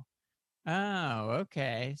depot. Oh,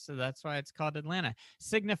 okay. So that's why it's called Atlanta,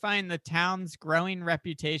 signifying the town's growing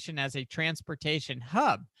reputation as a transportation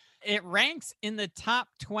hub. It ranks in the top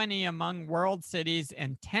 20 among world cities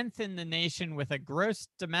and 10th in the nation with a gross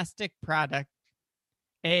domestic product.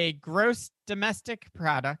 I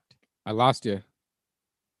lost you.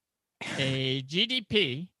 A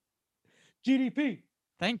GDP. GDP.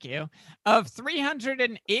 Thank you. Of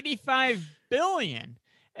 385 billion.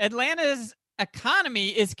 Atlanta's economy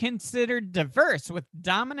is considered diverse with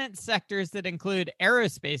dominant sectors that include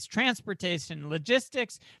aerospace, transportation,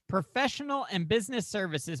 logistics, professional and business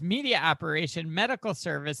services, media operation, medical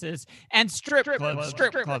services, and strip clubs.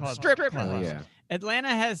 Oh, yeah. Atlanta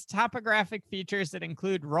has topographic features that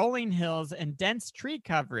include rolling hills and dense tree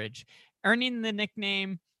coverage, earning the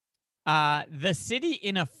nickname the city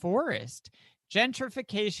in a forest.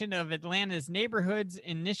 Gentrification of Atlanta's neighborhoods,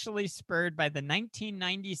 initially spurred by the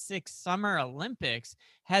 1996 Summer Olympics,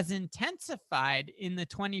 has intensified in the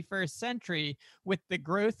 21st century with the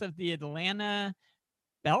growth of the Atlanta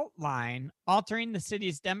Beltline, altering the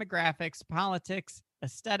city's demographics, politics,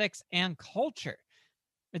 aesthetics, and culture.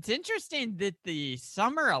 It's interesting that the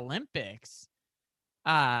Summer Olympics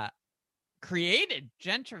created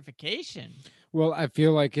gentrification. Well, I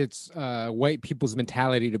feel like it's white people's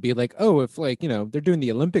mentality to be like, oh, if like, they're doing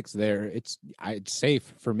the Olympics there, it's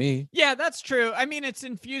safe for me. Yeah, that's true. I mean, it's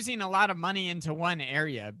infusing a lot of money into one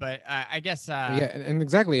area, but I guess. Yeah, and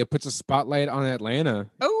exactly. It puts a spotlight on Atlanta.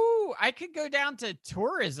 Oh, I could go down to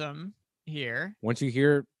tourism here. Once you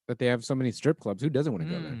hear that they have so many strip clubs, who doesn't want to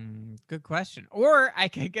go there? Good question. Or I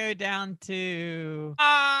could go down to.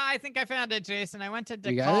 I think I found it, Jason. I went to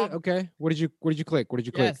DeKalb. You got it? Okay. What did you click?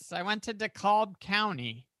 Yes, I went to DeKalb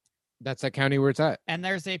County. That's that county where it's at. And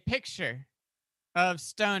there's a picture of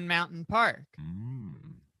Stone Mountain Park.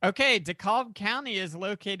 Okay, DeKalb County is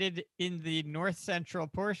located in the north central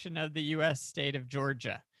portion of the U.S. state of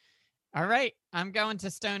Georgia. All right, I'm going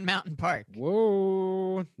to Stone Mountain Park.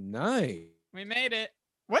 Whoa, nice. We made it.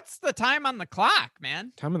 What's the time on the clock,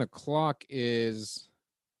 man? Time on the clock is,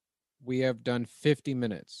 we have done 50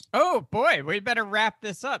 minutes. Oh, boy, we better wrap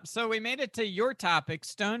this up. So we made it to your topic,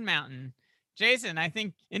 Stone Mountain. Jason, I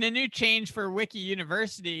think in a new change for Wiki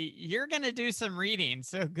University, you're going to do some reading.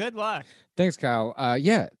 So good luck. Thanks, Kyle.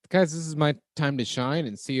 Yeah, guys, this is my time to shine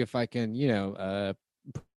and see if I can,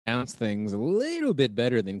 pronounce things a little bit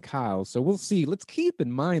better than Kyle. So we'll see. Let's keep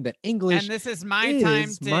in mind that English and this is my time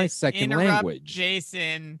to my second interrupt language.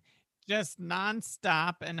 Jason, just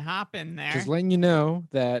nonstop and hop in there. Just letting you know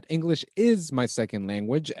that English is my second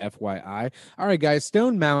language, FYI. All right, guys,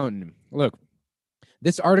 Stone Mountain. Look,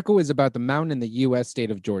 this article is about the mountain in the U.S. state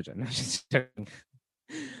of Georgia. All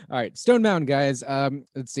right, Stone Mountain, guys.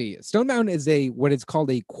 Let's see. Stone Mountain is what is called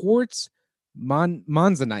a quartz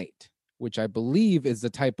monzonite, which I believe is the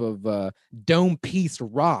type of dome piece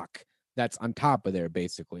rock that's on top of there,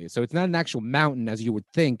 basically. So it's not an actual mountain as you would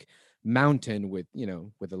think, mountain with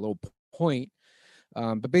a little point.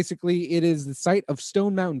 But basically, it is the site of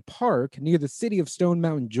Stone Mountain Park near the city of Stone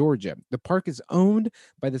Mountain, Georgia. The park is owned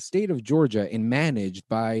by the state of Georgia and managed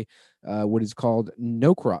by what is called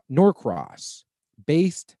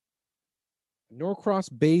Norcross-based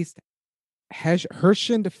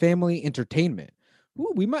Herschend Family Entertainment.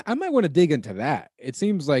 Ooh, I might want to dig into that. It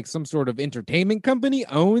seems like some sort of entertainment company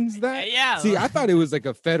owns that. Yeah. See, I thought it was like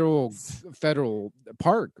a federal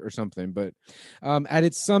park or something, but at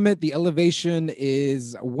its summit, the elevation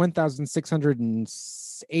is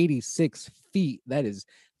 1,686 feet. That is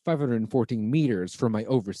 514 meters for my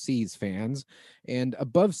overseas fans, and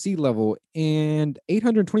above sea level and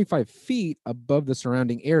 825 feet above the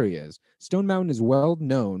surrounding areas. Stone Mountain is well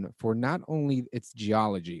known for not only its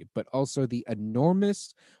geology, but also the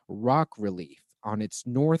enormous rock relief on its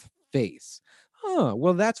north face. Oh,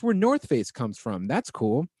 well, that's where North Face comes from. That's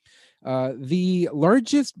cool. The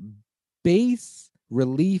largest base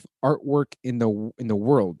relief artwork in the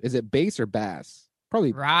world. Is it bass or bass?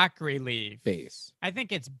 Probably Rock relief. bass. I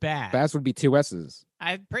think it's bass. Bass would be 2 S's.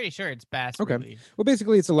 I'm pretty sure it's bass Okay. relief. Well,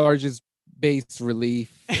 basically, it's the largest bass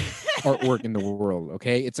relief artwork in the world.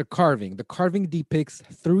 Okay, it's a carving. The carving depicts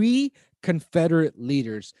 3 Confederate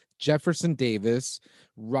leaders: Jefferson Davis,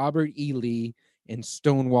 Robert E. Lee, and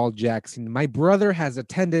Stonewall Jackson. My brother has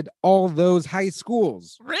attended all those high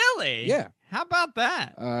schools. Really? Yeah. How about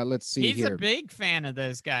that? Let's see He's here. a big fan of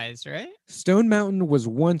those guys, right? Stone Mountain was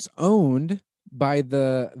once owned by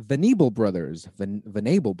the Venable brothers.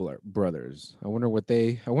 Venable brothers. I wonder what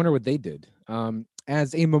they did.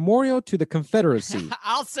 As a memorial to the Confederacy.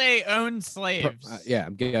 I'll say own slaves. Yeah,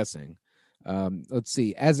 I'm guessing. Let's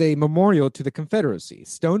see. As a memorial to the Confederacy,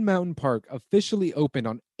 Stone Mountain Park officially opened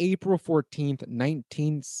on April 14th,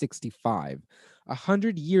 1965,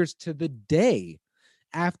 100 years to the day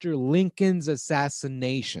after Lincoln's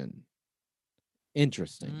assassination.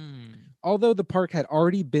 Interesting. Although the park had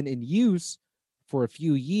already been in use for a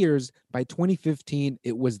few years, by 2015,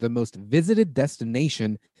 it was the most visited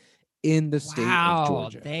destination in the state of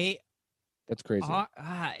Georgia. That's crazy.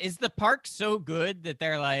 Is the park so good that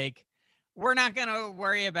they're like, we're not going to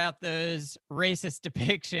worry about those racist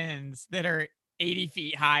depictions that are 80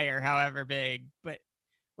 feet high or however big, but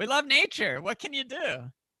we love nature. What can you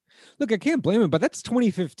do? Look, I can't blame him, but that's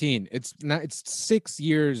 2015. It's 6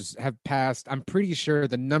 years have passed. I'm pretty sure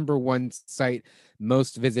the number one site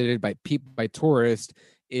most visited by tourists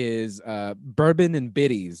is Bourbon and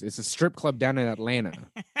Biddies. It's a strip club down in Atlanta.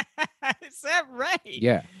 Is that right?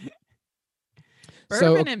 Yeah.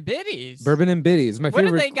 Bourbon and Biddies. Bourbon and Biddies. What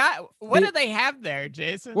do they got? What do they have there,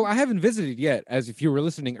 Jason? Well, I haven't visited yet. As if you were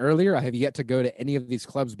listening earlier, I have yet to go to any of these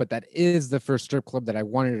clubs, but that is the first strip club that I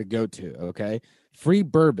wanted to go to. Okay, free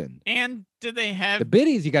bourbon. And do they have the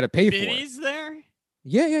Biddies? You got to pay for Biddies there?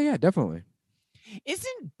 Yeah, definitely.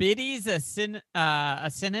 Isn't Biddies a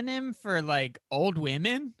synonym for like old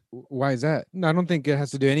women? Why is that? No, I don't think it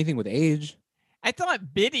has to do anything with age. I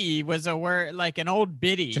thought biddy was a word, like an old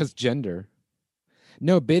biddy. Just gender.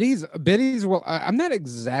 No, biddies. Well, I'm not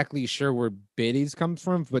exactly sure where biddies comes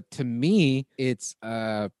from, but to me, it's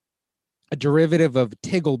a derivative of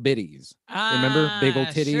tiggle biddies. Remember biggle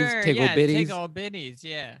titties, sure, tiggle biddies. Tiggle biddies,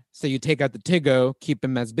 yeah. So you take out the tiggo, keep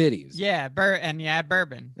them as biddies. Yeah, and you add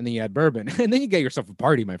bourbon. And then you add bourbon, and then you get yourself a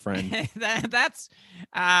party, my friend. That's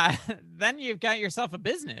then you've got yourself a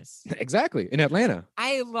business. Exactly, in Atlanta.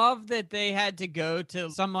 I love that they had to go to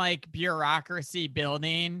some like bureaucracy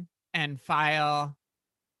building and file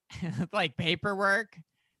like paperwork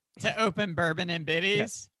to open Bourbon and Biddies.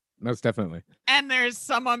 Yes, most definitely. And there's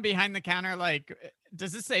someone behind the counter like,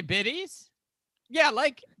 does this say Biddies? Yeah,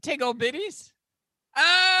 like tiggle Biddies.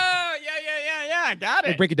 Oh, yeah. Got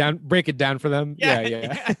it. Break it down for them.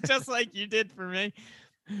 Yeah. Just like you did for me.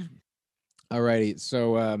 Alrighty.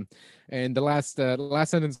 So, and the last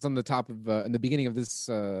sentence on the top of in the beginning of this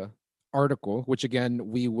article, which again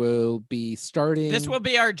we will be starting. This will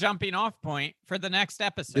be our jumping off point for the next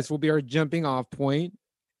episode. This will be our jumping off point.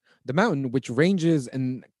 The mountain, which ranges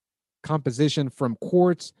in composition from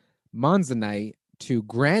quartz, monzonite to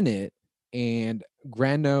granite and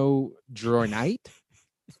granodornite.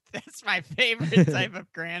 That's my favorite type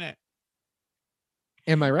of granite.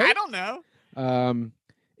 Am I right? I don't know.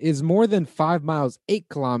 Is more than 5 miles, 8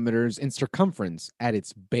 kilometers in circumference at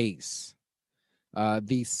its base.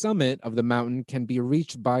 The summit of the mountain can be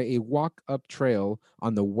reached by a walk-up trail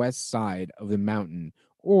on the west side of the mountain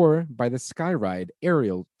or by the Skyride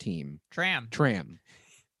aerial team. Tram.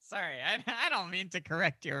 Sorry, I don't mean to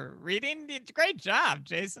correct your reading. Great job,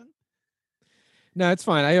 Jason. No, it's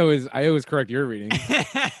fine. I always correct your reading.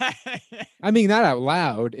 I mean, not out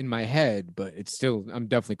loud in my head, but it's still, I'm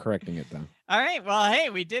definitely correcting it though. All right. Well, hey,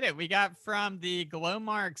 we did it. We got from the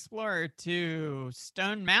Glomar Explorer to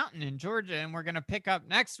Stone Mountain in Georgia, and we're going to pick up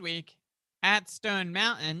next week at Stone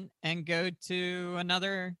Mountain and go to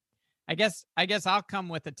another. I guess I'll come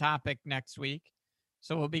with a topic next week.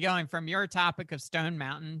 So we'll be going from your topic of Stone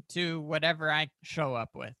Mountain to whatever I show up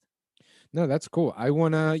with. No, that's cool. I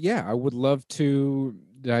would love to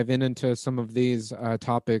dive into some of these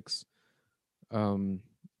topics for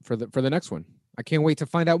the next one. I can't wait to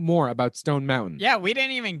find out more about Stone Mountain. Yeah, we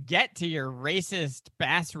didn't even get to your racist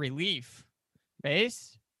bass relief.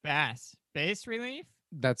 Bass relief?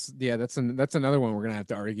 That's another one we're going to have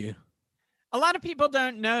to argue. A lot of people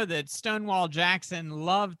don't know that Stonewall Jackson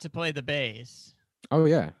loved to play the bass. Oh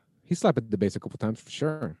yeah. He slapped at the bass a couple times for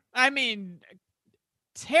sure. I mean,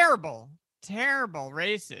 terrible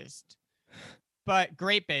racist, but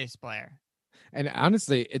great bass player. And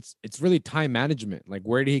honestly, it's really time management. Like,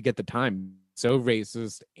 where did he get the time? So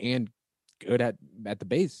racist and good at the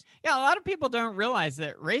base. Yeah, a lot of people don't realize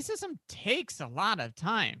that racism takes a lot of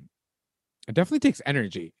time. It definitely takes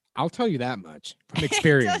energy. I'll tell you that much from It does.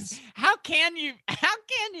 experience. How can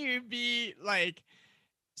you be like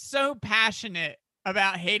so passionate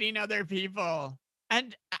about hating other people?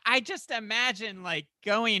 And I just imagine like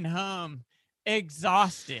going home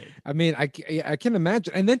exhausted. I mean, I can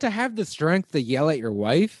imagine. And then to have the strength to yell at your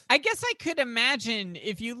wife. I guess I could imagine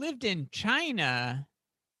if you lived in China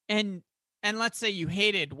and let's say you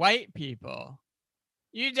hated white people,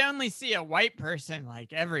 you'd only see a white person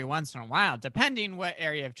like every once in a while, depending what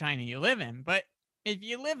area of China you live in. But if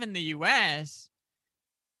you live in the US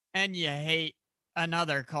and you hate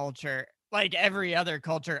another culture, like every other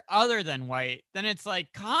culture other than white, then it's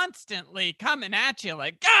like constantly coming at you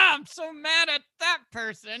like, I'm so mad at that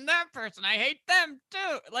person, I hate them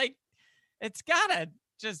too. Like, it's gotta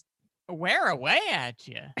just wear away at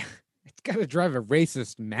you. It's got to drive a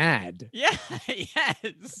racist mad. Yeah,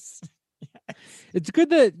 yes. It's good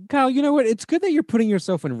that, Kyle, you know what? It's good that you're putting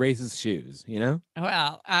yourself in racist shoes, you know?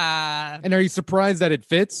 Well, and are you surprised that it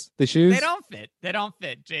fits, the shoes? They don't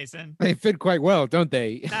fit, Jason. They fit quite well, don't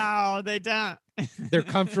they? No, they don't. They're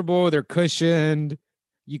comfortable. They're cushioned.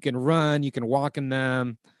 You can run. You can walk in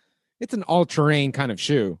them. It's an all-terrain kind of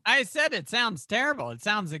shoe. I said it sounds terrible. It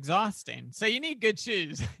sounds exhausting. So you need good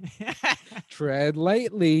shoes. Tread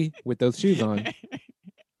lightly with those shoes on.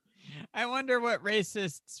 I wonder what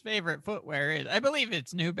racist's favorite footwear is. I believe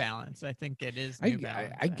it's New Balance. I think it is New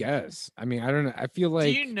Balance. I guess. I mean, I don't know. I feel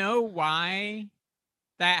like... Do you know why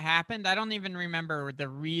that happened? I don't even remember the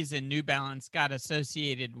reason New Balance got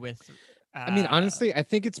associated with... I mean, honestly, I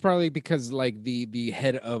think it's probably because like the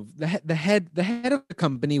head of the head of the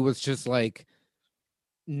company was just like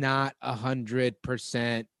not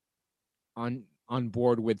 100% on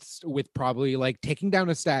board with probably like taking down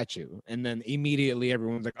a statue, and then immediately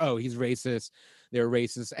everyone's like, oh, he's racist, they're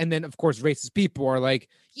racist, and then of course racist people are like,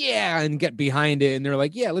 yeah, and get behind it, and they're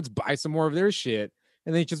like, yeah, let's buy some more of their shit,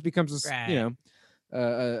 and then it just becomes a Right. you know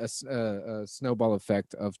a snowball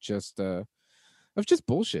effect of just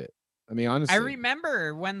bullshit. I mean, honestly, I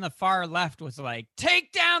remember when the far left was like,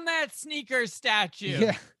 take down that sneaker statue.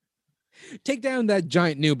 yeah, take down that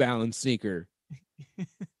giant New Balance sneaker.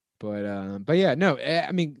 But yeah, no,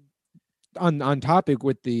 I mean, on topic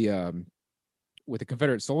with the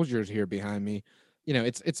Confederate soldiers here behind me, you know,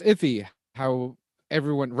 it's iffy how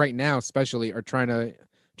everyone right now, especially, are trying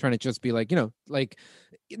to just be like, you know, like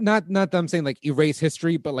not that I'm saying like erase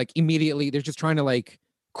history, but like immediately they're just trying to like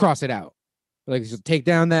cross it out. Like, just take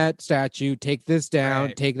down that statue, take this down,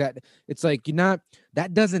 Right. take that. It's like,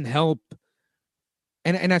 that doesn't help.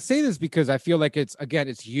 And I say this because I feel like it's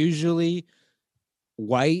usually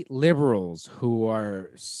white liberals who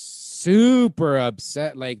are super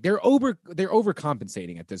upset. Like they're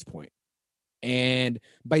overcompensating at this point. And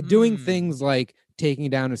by doing things like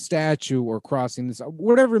taking down a statue or crossing this,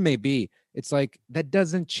 whatever it may be, it's like that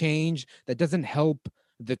doesn't help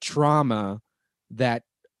the trauma that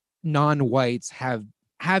non-whites have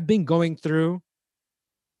been going through,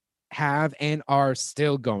 and are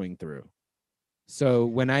still going through. So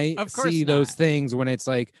when I see those things, when it's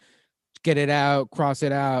like, get it out, cross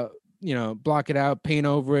it out, you know, block it out, paint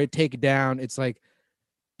over it, take it down, it's like,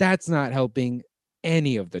 that's not helping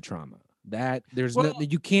any of the trauma. That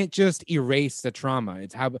you can't just erase the trauma.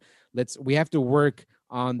 It's we have to work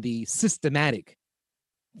on the systematic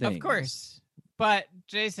things. Of course. But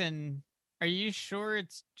Jason, are you sure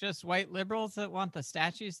it's just white liberals that want the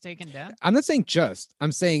statues taken down? I'm not saying just.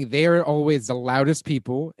 I'm saying they're always the loudest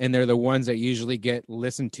people, and they're the ones that usually get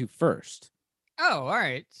listened to first. Oh, all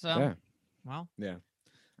right. So, yeah. Well, yeah.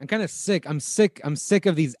 I'm kind of sick. I'm sick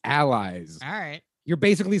of these allies. All right. You're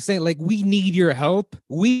basically saying like, we need your help.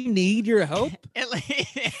 We need your help.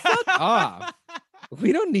 Fuck off.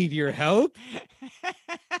 We don't need your help.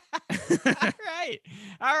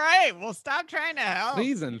 All right. Well, stop trying to help.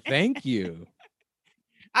 Please and thank you.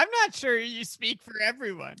 I'm not sure you speak for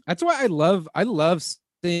everyone. That's why I love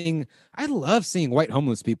seeing white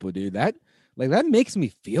homeless people do that. Like, that makes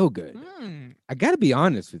me feel good. I got to be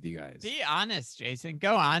honest with you guys. Be honest, Jason.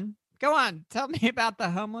 Go on. Tell me about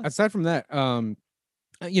the homeless. Aside from that,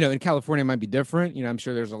 you know, in California it might be different. You know, I'm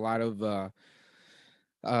sure there's a lot of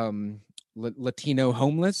Latino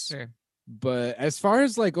homeless. Sure. But as far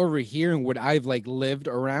as like over here and what I've like lived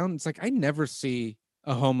around, it's like I never see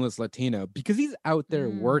a homeless Latino because he's out there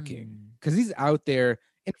working, because he's out there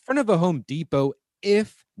in front of a Home Depot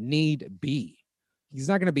if need be. He's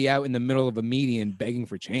not going to be out in the middle of a median begging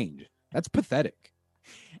for change. That's pathetic.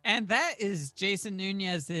 And that is Jason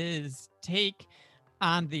Nunez's take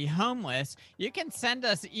on the homeless, you can send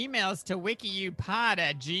us emails to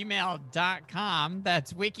wikiupod@gmail.com.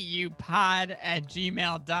 That's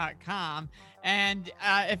wikiupod@gmail.com. And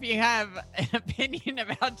if you have an opinion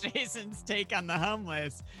about Jason's take on the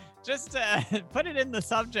homeless, just put it in the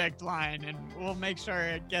subject line and we'll make sure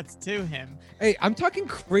it gets to him. Hey, I'm talking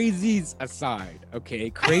crazies aside,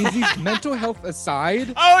 okay? Crazies, mental health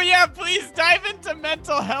aside. Oh, yeah, please dive into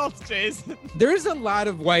mental health, Jason. There's a lot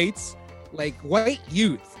of whites, like white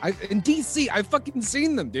youth. In DC, I've fucking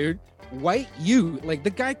seen them, dude. White youth. Like,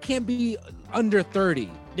 the guy can't be under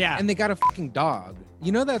 30. Yeah. And they got a fucking dog.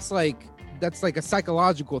 You know, that's like a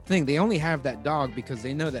psychological thing. They only have that dog because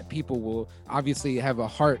they know that people will obviously have a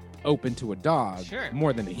heart open to a dog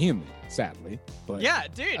more than a human, sadly. But yeah,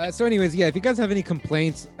 dude. So anyways, yeah, if you guys have any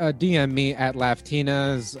complaints, DM me at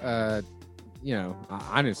Laftina's,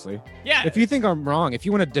 honestly. Yeah. If you think I'm wrong, if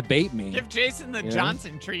you want to debate me. Give Jason the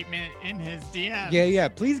Johnson treatment in his DMs. Yeah.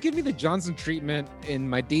 Please give me the Johnson treatment in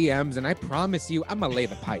my DMs, and I promise you, I'm gonna lay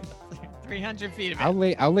the pipe. 300 feet of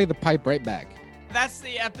it. I'll lay the pipe right back. That's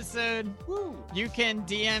the episode. Woo. You can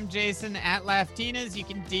DM Jason at Laftina's. You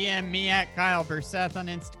can DM me at Kyle Burseth on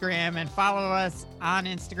Instagram and follow us on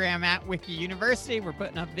Instagram at Wiki University. We're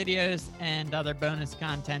putting up videos and other bonus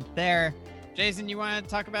content there. Jason, you want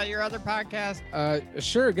to talk about your other podcast?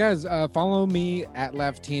 Sure, guys. Follow me at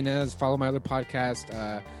Laftina's. Follow my other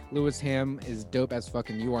podcast. Lewis Ham is dope as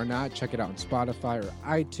fucking You Are Not. Check it out on Spotify or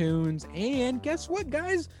iTunes. And guess what,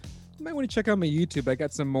 guys? You might want to check out my YouTube. I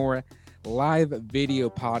got some more live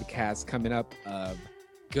video podcasts coming up of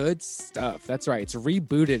good stuff. That's right. It's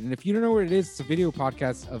rebooted. And if you don't know what it is, it's a video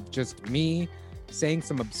podcast of just me saying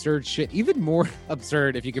some absurd shit, even more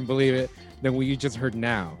absurd, if you can believe it, than what you just heard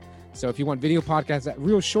now. So if you want video podcasts, that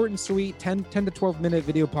real short and sweet, 10 to 12 minute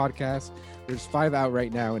video podcast, there's 5 out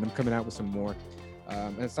right now, and I'm coming out with some more.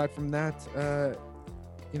 And aside from that,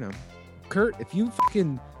 Kurt, if you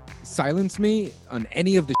fucking silence me on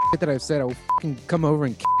any of the shit that I've said, I'll fucking come over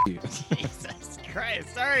and kill you. Jesus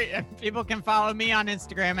Christ. Sorry. People can follow me on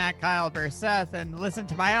Instagram at Kyle Burseth and listen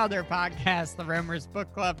to my other podcast, The Roamers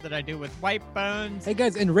Book Club, that I do with White Bones. Hey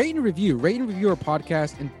guys, and rate and review our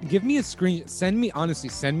podcast and give me a screen. Send me a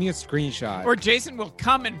screenshot. Or Jason will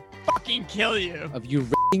come and fucking kill you. Of you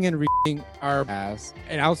reading our ass.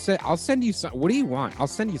 And I'll send you some. What do you want? I'll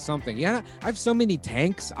send you something. Yeah, I have so many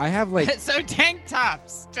tanks. I have like so tank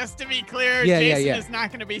tops. Just to be clear, Jason is not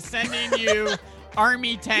going to be sending you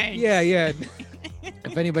army tanks. Yeah.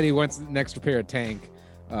 If anybody wants an extra pair of tank,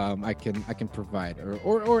 I can provide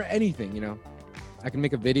or anything, you know. I can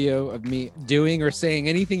make a video of me doing or saying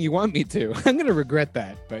anything you want me to. I'm gonna regret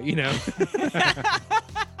that, but you know.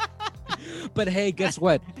 But hey, guess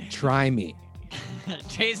what? Try me.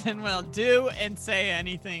 Jason will do and say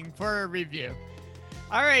anything for a review.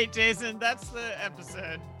 All right, Jason, that's the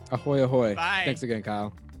episode. Ahoy, ahoy. Bye. Thanks again,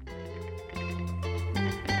 Kyle.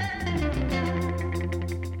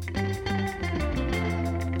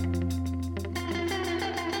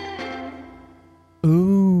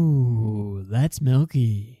 Ooh, that's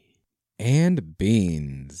milky. And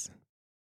beans.